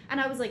had.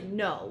 And I was like,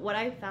 no, what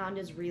I found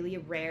is really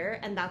rare,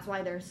 and that's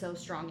why they're so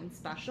strong and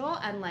special.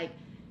 And, like,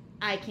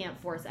 I can't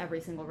force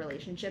every single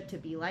relationship to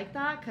be like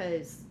that,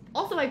 because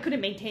also I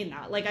couldn't maintain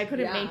that. Like, I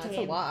couldn't maintain. That's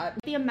a lot.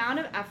 The amount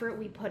of effort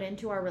we put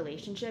into our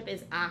relationship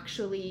is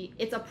actually,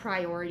 it's a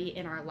priority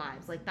in our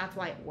lives. Like, that's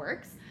why it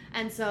works.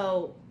 And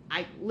so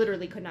I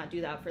literally could not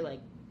do that for, like,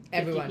 50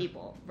 everyone.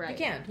 People, right? You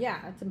can't.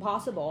 Yeah, it's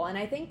impossible. And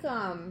I think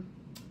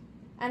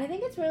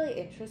it's really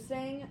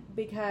interesting,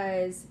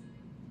 because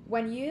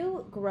when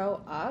you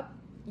grow up,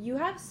 you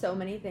have so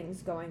many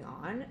things going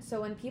on.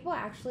 So when people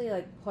actually,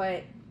 like,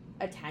 put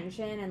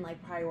attention and,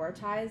 like,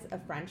 prioritize a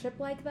friendship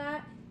like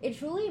that, it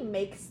truly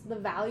makes the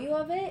value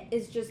of it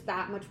is just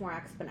that much more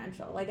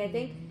exponential. Like, I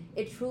think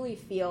it truly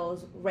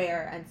feels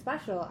rare and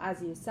special,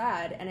 as you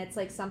said, and it's,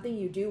 like, something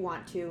you do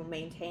want to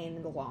maintain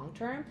in the long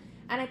term.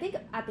 And I think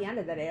at the end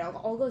of the day, it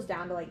all goes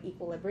down to, like,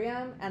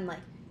 equilibrium and,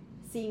 like,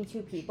 seeing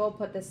two people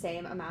put the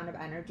same amount of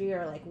energy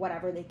or, like,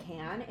 whatever they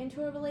can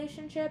into a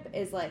relationship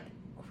is, like,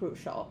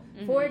 crucial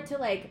for it to,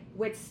 like,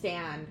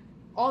 withstand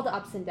all the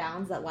ups and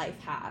downs that life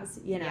has,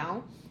 you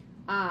know?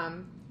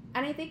 And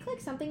I think, like,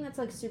 something that's,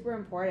 like, super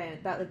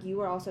important that, like, you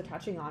were also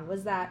touching on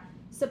was that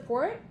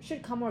support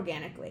should come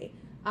organically.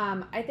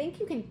 I think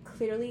you can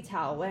clearly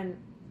tell when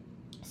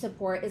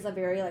support is a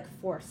very, like,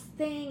 forced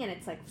thing and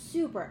it's, like,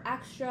 super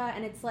extra,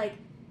 and it's like,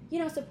 you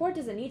know, support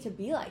doesn't need to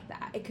be like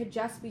that. It could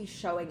just be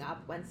showing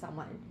up when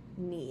someone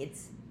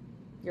needs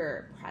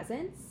your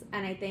presence.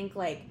 And I think,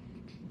 like,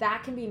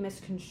 that can be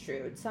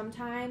misconstrued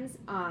sometimes,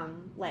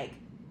 like,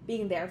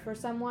 being there for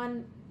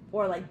someone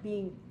or, like,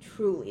 being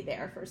truly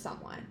there for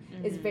someone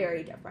is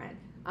very different.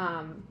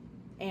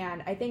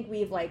 And I think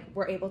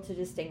we're able to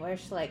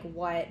distinguish, like,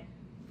 what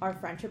our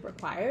friendship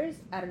requires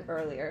at an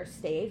earlier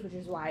stage, which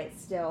is why it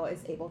still is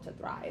able to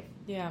thrive.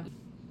 Yeah.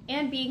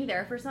 And being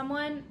there for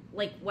someone,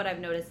 like, what I've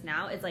noticed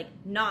now is, like,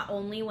 not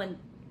only when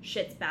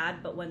shit's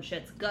bad, but when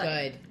shit's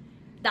good.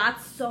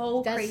 That's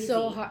so crazy. That's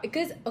so hard.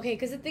 Because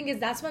the thing is,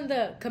 that's when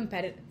the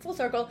full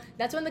circle,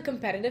 that's when the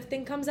competitive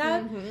thing comes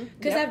out.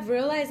 Because I've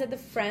realized that the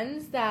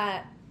friends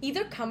that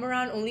either come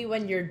around only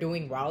when you're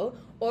doing well,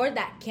 or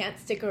that can't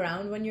stick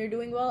around when you're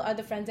doing well, are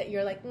the friends that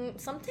you're like,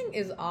 something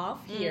is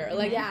off here.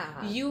 Like,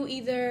 you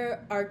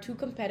either are too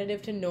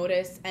competitive to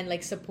notice and,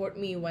 like, support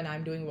me when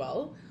I'm doing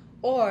well,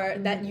 or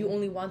that you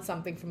only want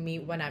something from me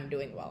when I'm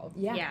doing well.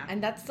 Yeah.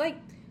 And that's, like,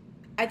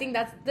 I think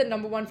that's the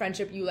number one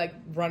friendship you, like,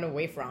 run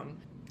away from.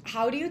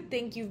 How do you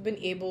think you've been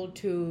able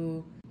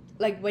to,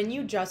 like, when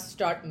you just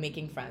start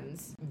making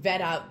friends, vet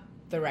out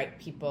the right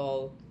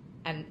people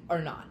and or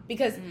not?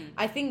 Because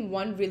I think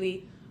one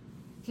really...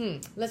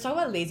 let's talk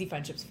about lazy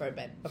friendships for a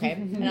bit, okay?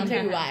 And I'll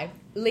tell you why.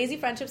 Lazy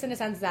friendships in the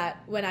sense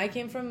that when I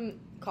came from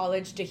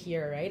college to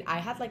here, right, I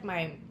had, like,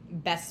 my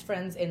best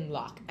friends in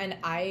Locke. And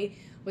I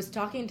was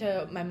talking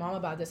to my mom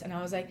about this, and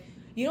I was like,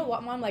 you know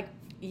what, Mom? Like,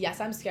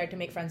 yes, I'm scared to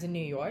make friends in New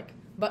York,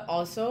 but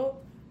also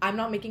I'm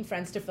not making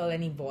friends to fill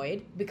any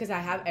void, because I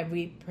have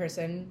every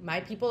person,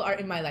 my people are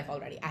in my life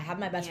already. I have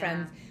my best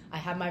friends, I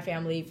have my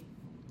family,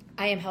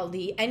 I am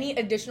healthy. Any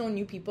additional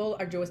new people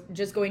are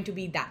just going to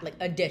be that, like,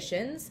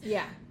 additions.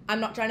 Yeah. I'm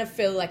not trying to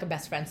fill, like, a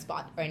best friend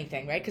spot or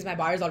anything, right? Because my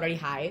bar is already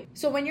high.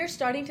 So when you're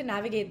starting to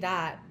navigate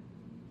that,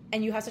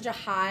 and you have such a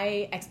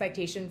high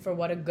expectation for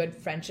what a good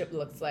friendship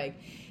looks like,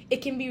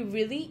 it can be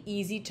really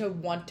easy to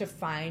want to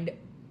find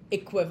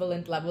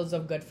equivalent levels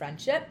of good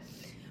friendship.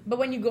 But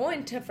when you go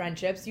into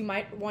friendships, you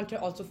might want to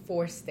also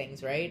force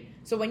things, right?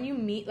 So when you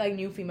meet, like,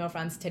 new female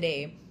friends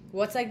today,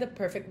 What's like the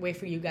perfect way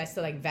for you guys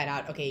to like vet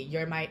out, okay,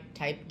 you're my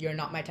type, you're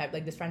not my type,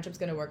 like this friendship's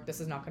gonna work,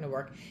 this is not gonna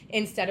work,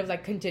 instead of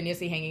like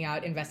continuously hanging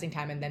out, investing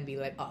time, and then be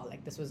like, oh,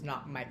 like this was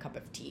not my cup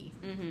of tea.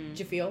 Did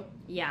you feel?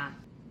 Yeah.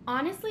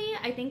 Honestly,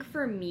 I think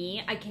for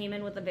me, I came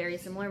in with a very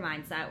similar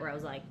mindset where I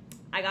was like,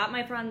 I got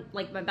my friend,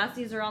 like my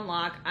besties are on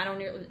lock. I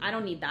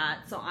don't need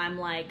that. So I'm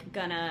like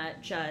gonna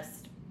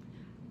just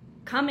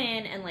come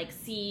in and like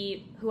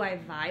see who I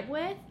vibe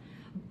with.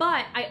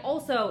 But I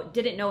also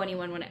didn't know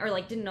anyone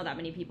didn't know that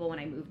many people when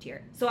I moved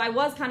here. So I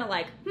was kind of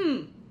like,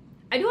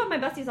 I do have my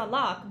besties on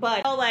lock,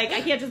 but like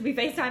I can't just be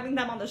FaceTiming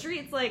them on the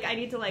streets. Like I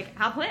need to like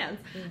have plans.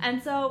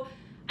 And so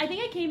I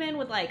think I came in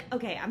with like,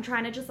 okay, I'm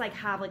trying to just like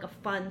have like a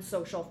fun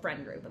social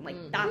friend group, and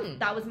like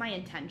that was my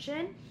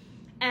intention.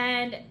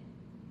 And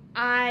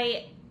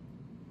I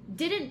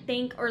didn't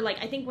think, or like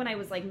I think when I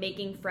was like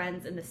making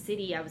friends in the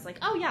city, I was like,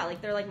 oh yeah,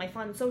 like they're like my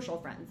fun social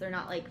friends. They're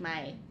not like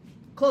my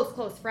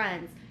close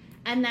friends.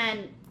 And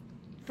then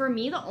for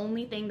me, the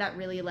only thing that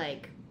really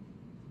like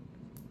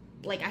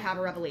I have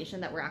a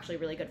revelation that we're actually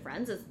really good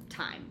friends is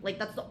time. Like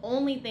that's the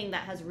only thing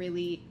that has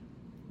really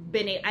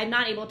been I'm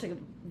not able to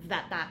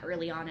vet that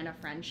early on in a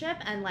friendship.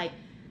 And like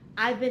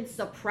I've been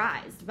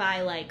surprised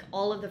by like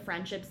all of the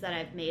friendships that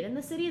I've made in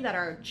the city that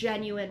are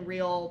genuine,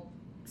 real,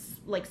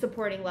 like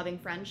supporting, loving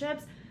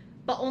friendships,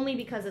 but only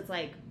because it's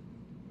like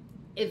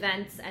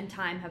events and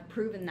time have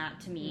proven that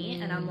to me.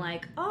 And I'm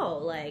like, oh,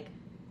 like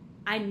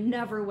I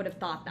never would have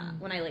thought that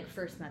when I like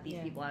first met these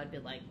people. I would be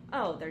like,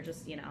 oh, they're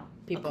just, you know,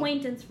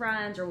 acquaintance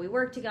friends, or we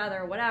work together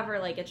or whatever.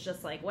 Like it's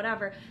just like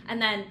whatever.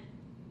 And then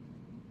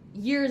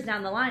years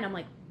down the line, I'm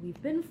like,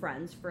 we've been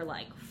friends for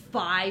like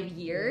 5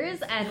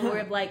 years, and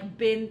we've like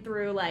been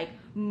through like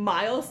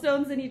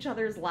milestones in each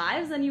other's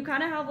lives, and you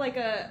kind of have like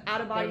a out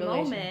of body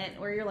moment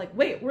where you're like,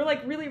 wait, we're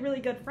like really,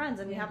 really good friends,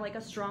 and we have like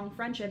a strong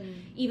friendship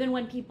even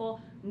when people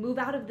move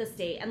out of the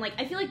state. And like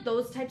I feel like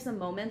those types of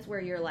moments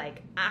where you're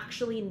like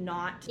actually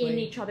not in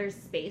each other's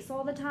space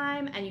all the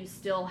time and you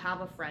still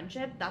have a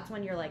friendship, that's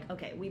when you're like,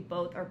 okay, we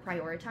both are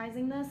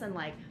prioritizing this, and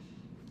like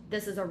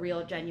this is a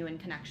real genuine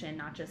connection,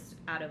 not just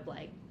out of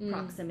like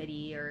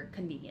proximity or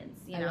convenience,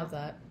 you know? I love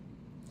that.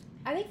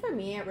 I think for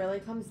me, it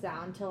really comes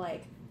down to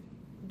like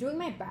doing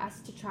my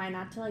best to try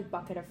not to like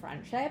bucket a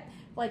friendship.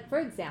 Like for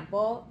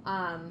example,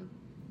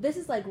 this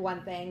is like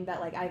one thing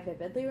that like I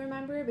vividly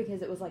remember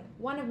because it was like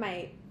one of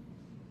my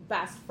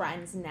best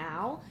friends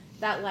now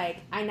that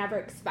like I never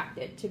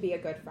expected to be a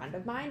good friend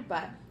of mine,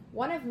 but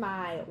one of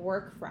my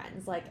work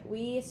friends, like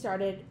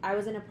I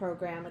was in a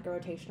program, like a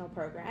rotational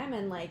program,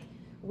 and like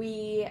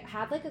we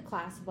had like a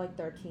class of like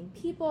 13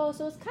 people,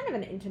 so it was kind of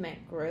an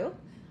intimate group.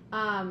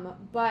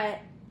 But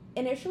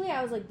initially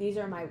I was like, these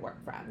are my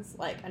work friends,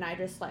 like, and I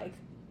just like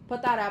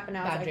put that up, and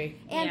I was like,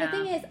 and the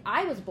thing is,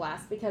 I was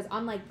blessed because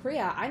unlike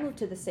Priya, I moved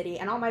to the city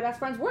and all my best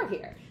friends were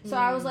here. So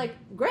I was like,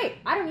 great,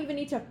 I don't even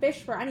need to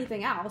fish for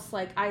anything else.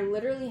 Like I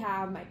literally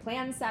have my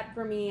plans set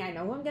for me. I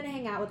know who I'm gonna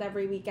hang out with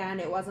every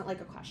weekend. It wasn't like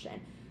a question.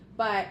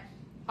 But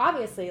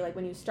obviously, like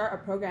when you start a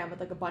program with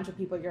like a bunch of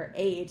people your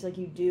age, like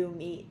you do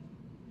meet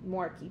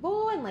more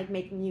people and like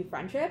make new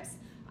friendships.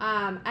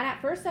 And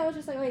at first I was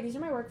just like, okay, these are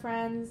my work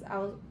friends.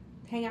 I'll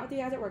hang out with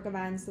you guys at work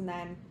events, and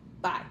then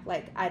bye.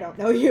 Like I don't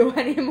know you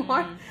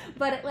anymore.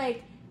 But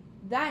like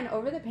then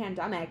over the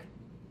pandemic,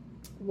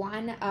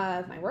 one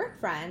of my work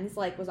friends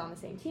like was on the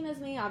same team as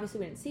me.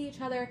 Obviously we didn't see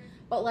each other,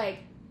 but like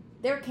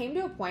there came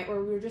to a point where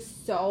we were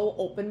just so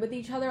open with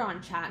each other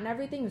on chat and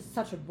everything. It was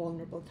such a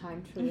vulnerable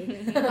time, truly.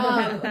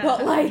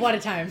 But like what a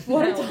time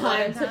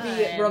to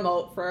be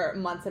remote for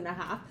months and a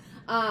half.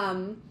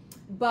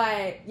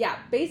 But yeah,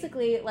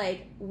 basically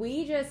like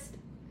we just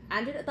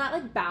ended that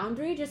like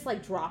boundary just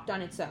like dropped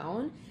on its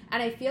own.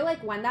 And I feel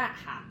like when that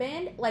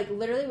happened, like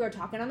literally we were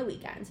talking on the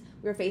weekends,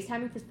 we were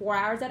FaceTiming for 4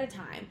 hours at a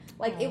time.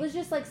 Like it was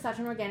just like such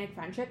an organic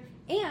friendship,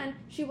 and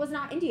she was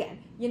not Indian,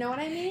 you know what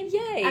I mean?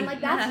 Yay. And like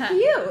that's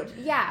huge.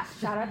 Yeah,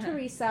 shout out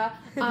Teresa.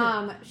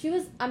 She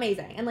was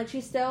amazing, and like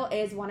she still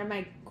is one of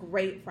my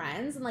great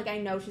friends, and like I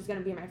know she's gonna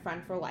be my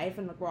friend for life,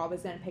 and like we're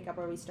always gonna pick up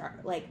where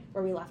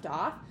we left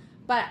off.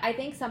 But I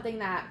think something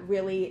that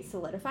really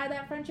solidified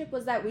that friendship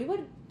was that we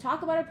would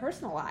talk about our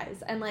personal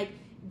lives and like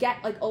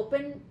get like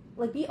open,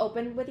 like be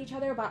open with each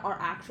other about our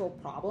actual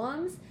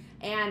problems.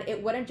 And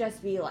it wouldn't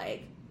just be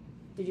like,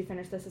 did you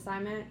finish this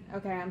assignment?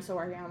 Okay, I'm still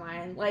working on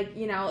mine. Like,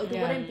 you know, like,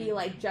 it wouldn't be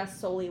like just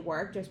solely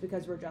work just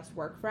because we're just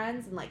work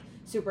friends and like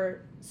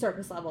super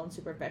surface level and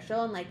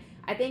superficial. And like,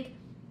 I think,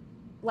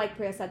 like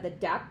Priya said, the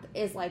depth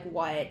is like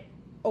what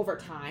over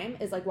time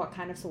is like what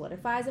kind of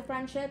solidifies a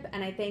friendship.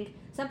 And I think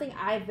something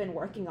I've been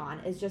working on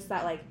is just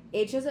that like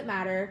age doesn't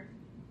matter,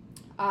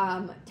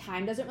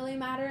 time doesn't really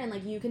matter, and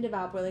like you can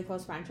develop really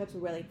close friendships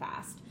really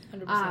fast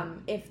 100%.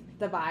 If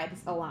the vibes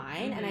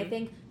align. And I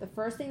think the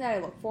first thing that I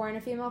look for in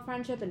a female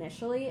friendship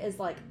initially is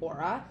like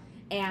aura.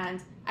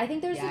 And I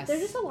think there's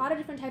just a lot of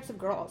different types of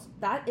girls.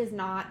 That is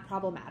not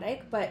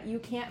problematic, but you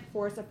can't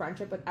force a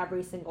friendship with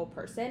every single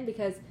person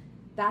because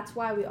that's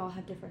why we all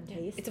have different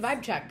tastes. It's a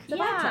vibe check. It's a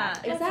vibe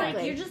check. Exactly.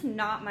 Like, you're just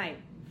not my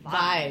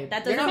vibe.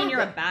 That doesn't mean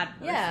you're a bad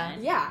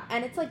person. Yeah.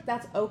 And it's like,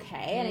 that's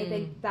okay. And I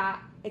think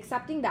that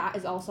accepting that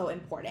is also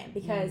important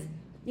because,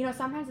 you know,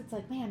 sometimes it's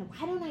like, man,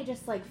 why don't I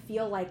just, like,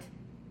 feel like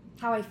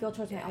how I feel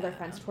towards my other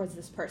friends towards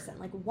this person?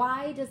 Like,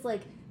 why does,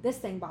 like, this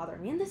thing bother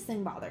me and this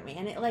thing bother me?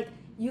 And it, like,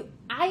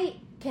 I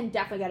can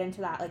definitely get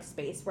into that, like,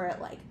 space where it,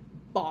 like,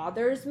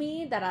 bothers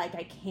me that, like,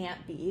 I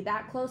can't be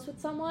that close with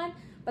someone.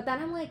 But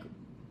then I'm like,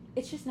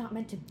 it's just not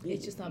meant to be.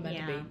 It's just not meant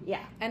to be.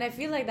 Yeah. And I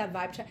feel like that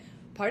vibe check,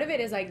 part of it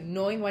is, like,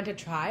 knowing when to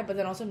try, but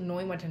then also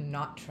knowing when to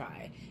not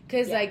try.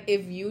 Because, like,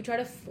 if you try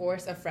to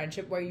force a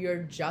friendship where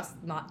you're just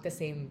not the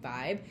same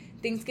vibe,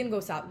 things can go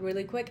south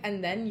really quick,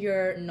 and then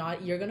you're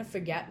going to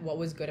forget what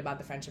was good about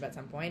the friendship at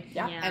some point.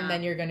 Yeah. And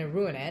then you're going to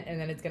ruin it, and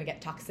then it's going to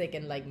get toxic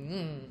and, like,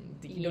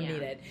 you don't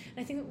need it.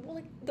 And I think, well,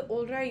 like, the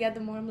older I get,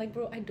 the more I'm like,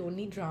 bro, I don't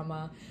need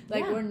drama.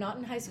 Like, we're not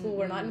in high school,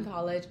 we're not in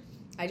college.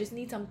 I just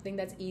need something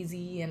that's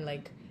easy and,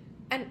 like,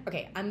 and,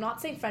 okay, I'm not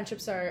saying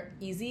friendships are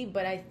easy,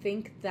 but I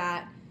think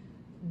that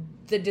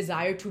the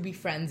desire to be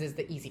friends is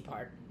the easy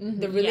part.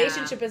 The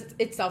relationship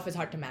itself is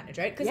hard to manage,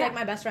 right? Because, like,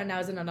 my best friend now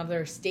is in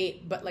another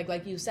state, but,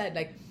 like you said,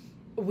 like,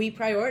 we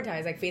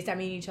prioritize, like,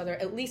 FaceTiming each other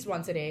at least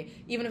once a day,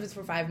 even if it's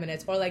for 5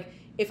 minutes, or, like,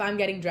 if I'm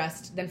getting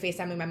dressed, then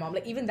FaceTiming my mom.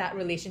 Like, even that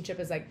relationship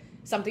is, like,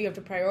 something you have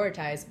to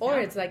prioritize. Or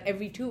it's, like,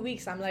 every 2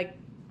 weeks, I'm like,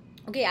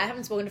 okay, I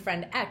haven't spoken to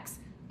friend X.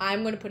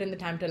 I'm going to put in the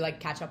time to, like,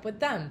 catch up with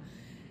them.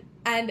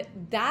 And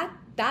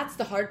that's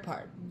the hard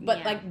part.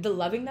 But, like, the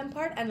loving them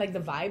part and, like, the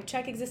vibe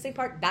check existing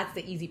part, that's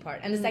the easy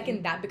part. And the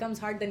second that becomes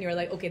hard, then you're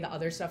like, okay, the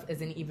other stuff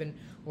isn't even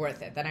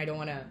worth it. Then I don't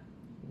want to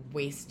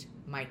waste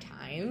my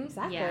time.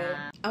 Exactly.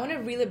 Yeah. I want to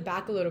reel it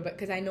back a little bit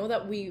because I know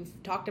that we've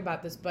talked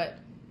about this, but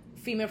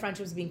female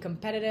friendships being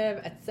competitive,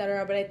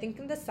 etc. But I think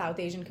in the South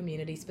Asian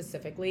community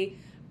specifically,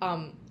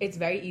 it's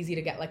very easy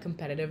to get, like,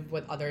 competitive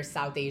with other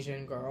South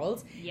Asian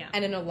girls. Yeah.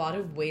 And in a lot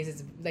of ways,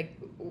 it's, like,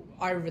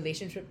 our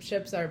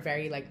relationships are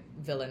very, like,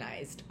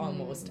 villainized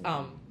almost.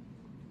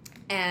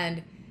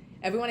 And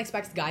everyone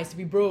expects guys to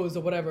be bros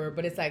or whatever,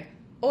 but it's like,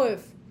 oh,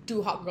 if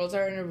two hot girls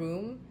are in a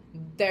room,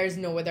 there's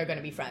no way they're going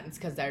to be friends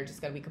because they're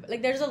just going to be...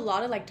 Like, there's a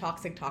lot of, like,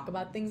 toxic talk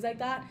about things like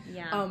that.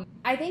 Yeah.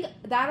 I think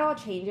that all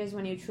changes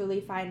when you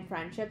truly find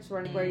friendships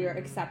where you're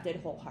accepted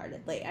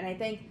wholeheartedly. And I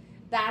think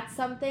that's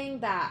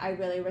something that I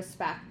really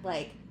respect,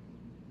 like,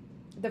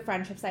 the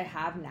friendships I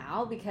have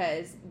now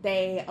because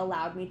they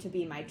allowed me to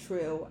be my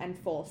true and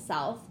full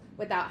self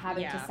without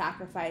having to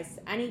sacrifice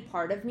any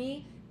part of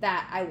me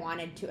that I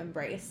wanted to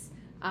embrace.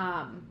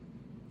 And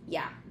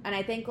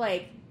I think,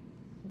 like,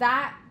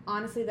 that,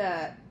 honestly,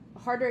 the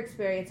harder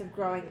experience of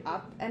growing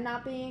up and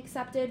not being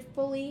accepted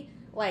fully,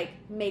 like,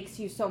 makes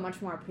you so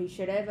much more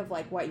appreciative of,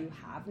 like, what you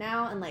have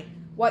now and, like,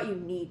 what you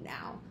need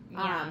now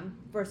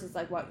versus,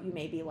 like, what you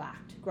maybe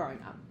lacked growing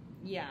up.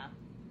 Yeah,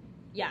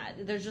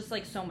 there's just,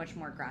 like, so much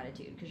more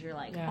gratitude because you're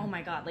like, oh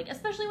my god, like,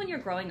 especially when you're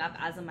growing up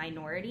as a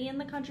minority in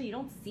the country, you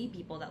don't see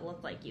people that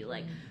look like you.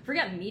 Like,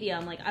 forget media,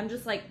 I'm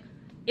just, like,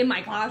 in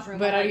my classroom,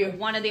 but I'm, like,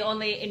 one of the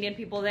only Indian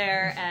people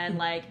there, and,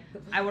 like,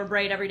 I wore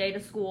braid every day to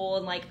school,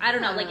 and, like, I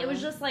don't know, like, it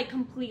was just, like,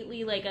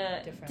 completely, like,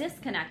 a different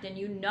disconnect, and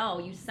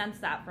you sense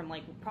that from,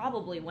 like,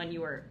 probably when you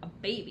were a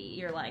baby.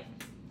 You're like,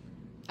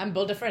 I'm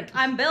built different.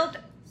 I'm built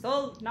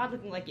so not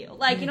looking like you.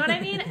 Like, you know what I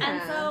mean?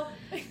 And so,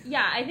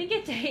 I think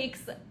it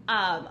takes,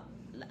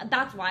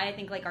 that's why I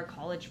think, like, our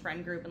college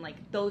friend group and,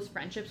 like, those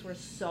friendships were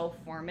so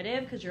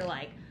formative because you're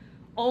like,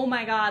 oh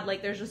my god,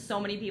 like, there's just so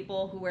many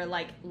people who are,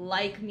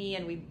 like me,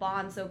 and we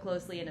bond so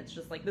closely, and it's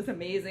just, like, this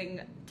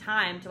amazing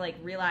time to, like,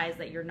 realize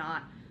that you're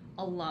not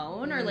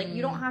alone, or, like,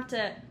 you don't have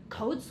to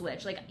code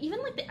switch. Like, even,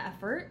 like, the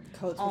effort,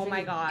 oh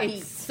my god.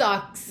 It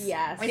sucks.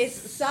 Yes. It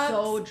sucks.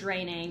 So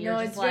draining. You're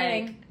just, it's like,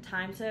 draining.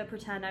 Time to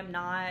pretend I'm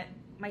not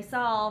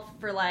myself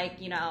for,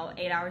 like, 8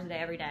 hours a day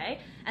every day.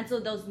 And so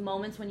those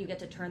moments when you get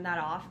to turn that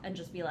off and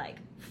just be, like,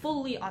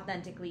 fully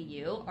authentically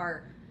you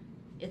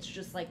it's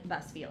just, like, the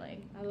best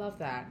feeling. I love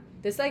that.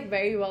 This, like,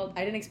 very well,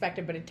 I didn't expect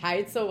it, but it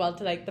tied so well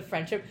to, like, the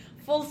friendship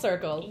full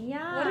circle.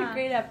 Yeah. What a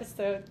great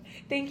episode.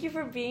 Thank you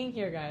for being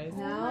here, guys.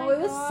 No, it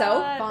was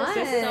so fun.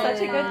 This is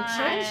such a good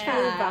Time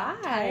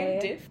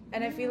chat.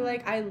 And I feel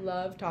like I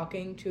love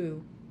talking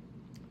to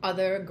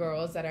other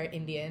girls that are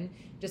Indian,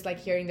 just, like,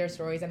 hearing their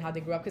stories and how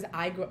they grew up, because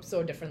I grew up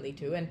so differently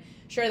too, and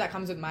sure, that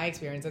comes with my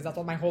experiences. That's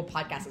what my whole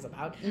podcast is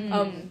about.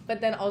 But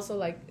then also,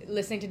 like,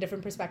 listening to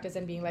different perspectives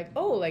and being like,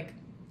 oh, like,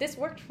 this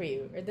worked for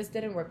you, or this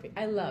didn't work for you.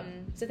 I love.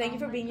 So thank you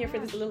for being here for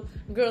this little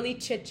girly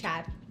chit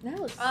chat. That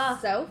was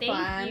so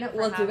fun.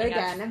 We'll do it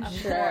again, I'm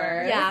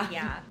sure.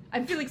 Yeah.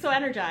 I'm feeling so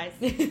energized.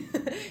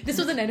 This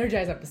was an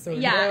energized episode.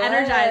 Yeah,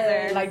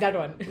 energizer. Like that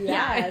one.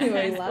 Yeah,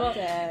 Anyways, I loved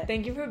it.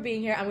 Thank you for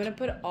being here. I'm going to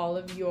put all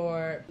of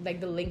your, like,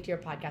 the link to your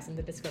podcast in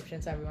the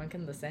description so everyone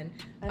can listen.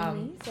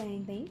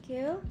 Amazing. Thank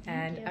you.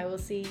 And I will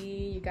see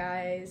you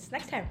guys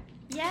next time.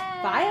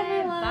 Yeah. Bye,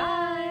 everyone.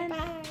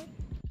 Bye. Bye.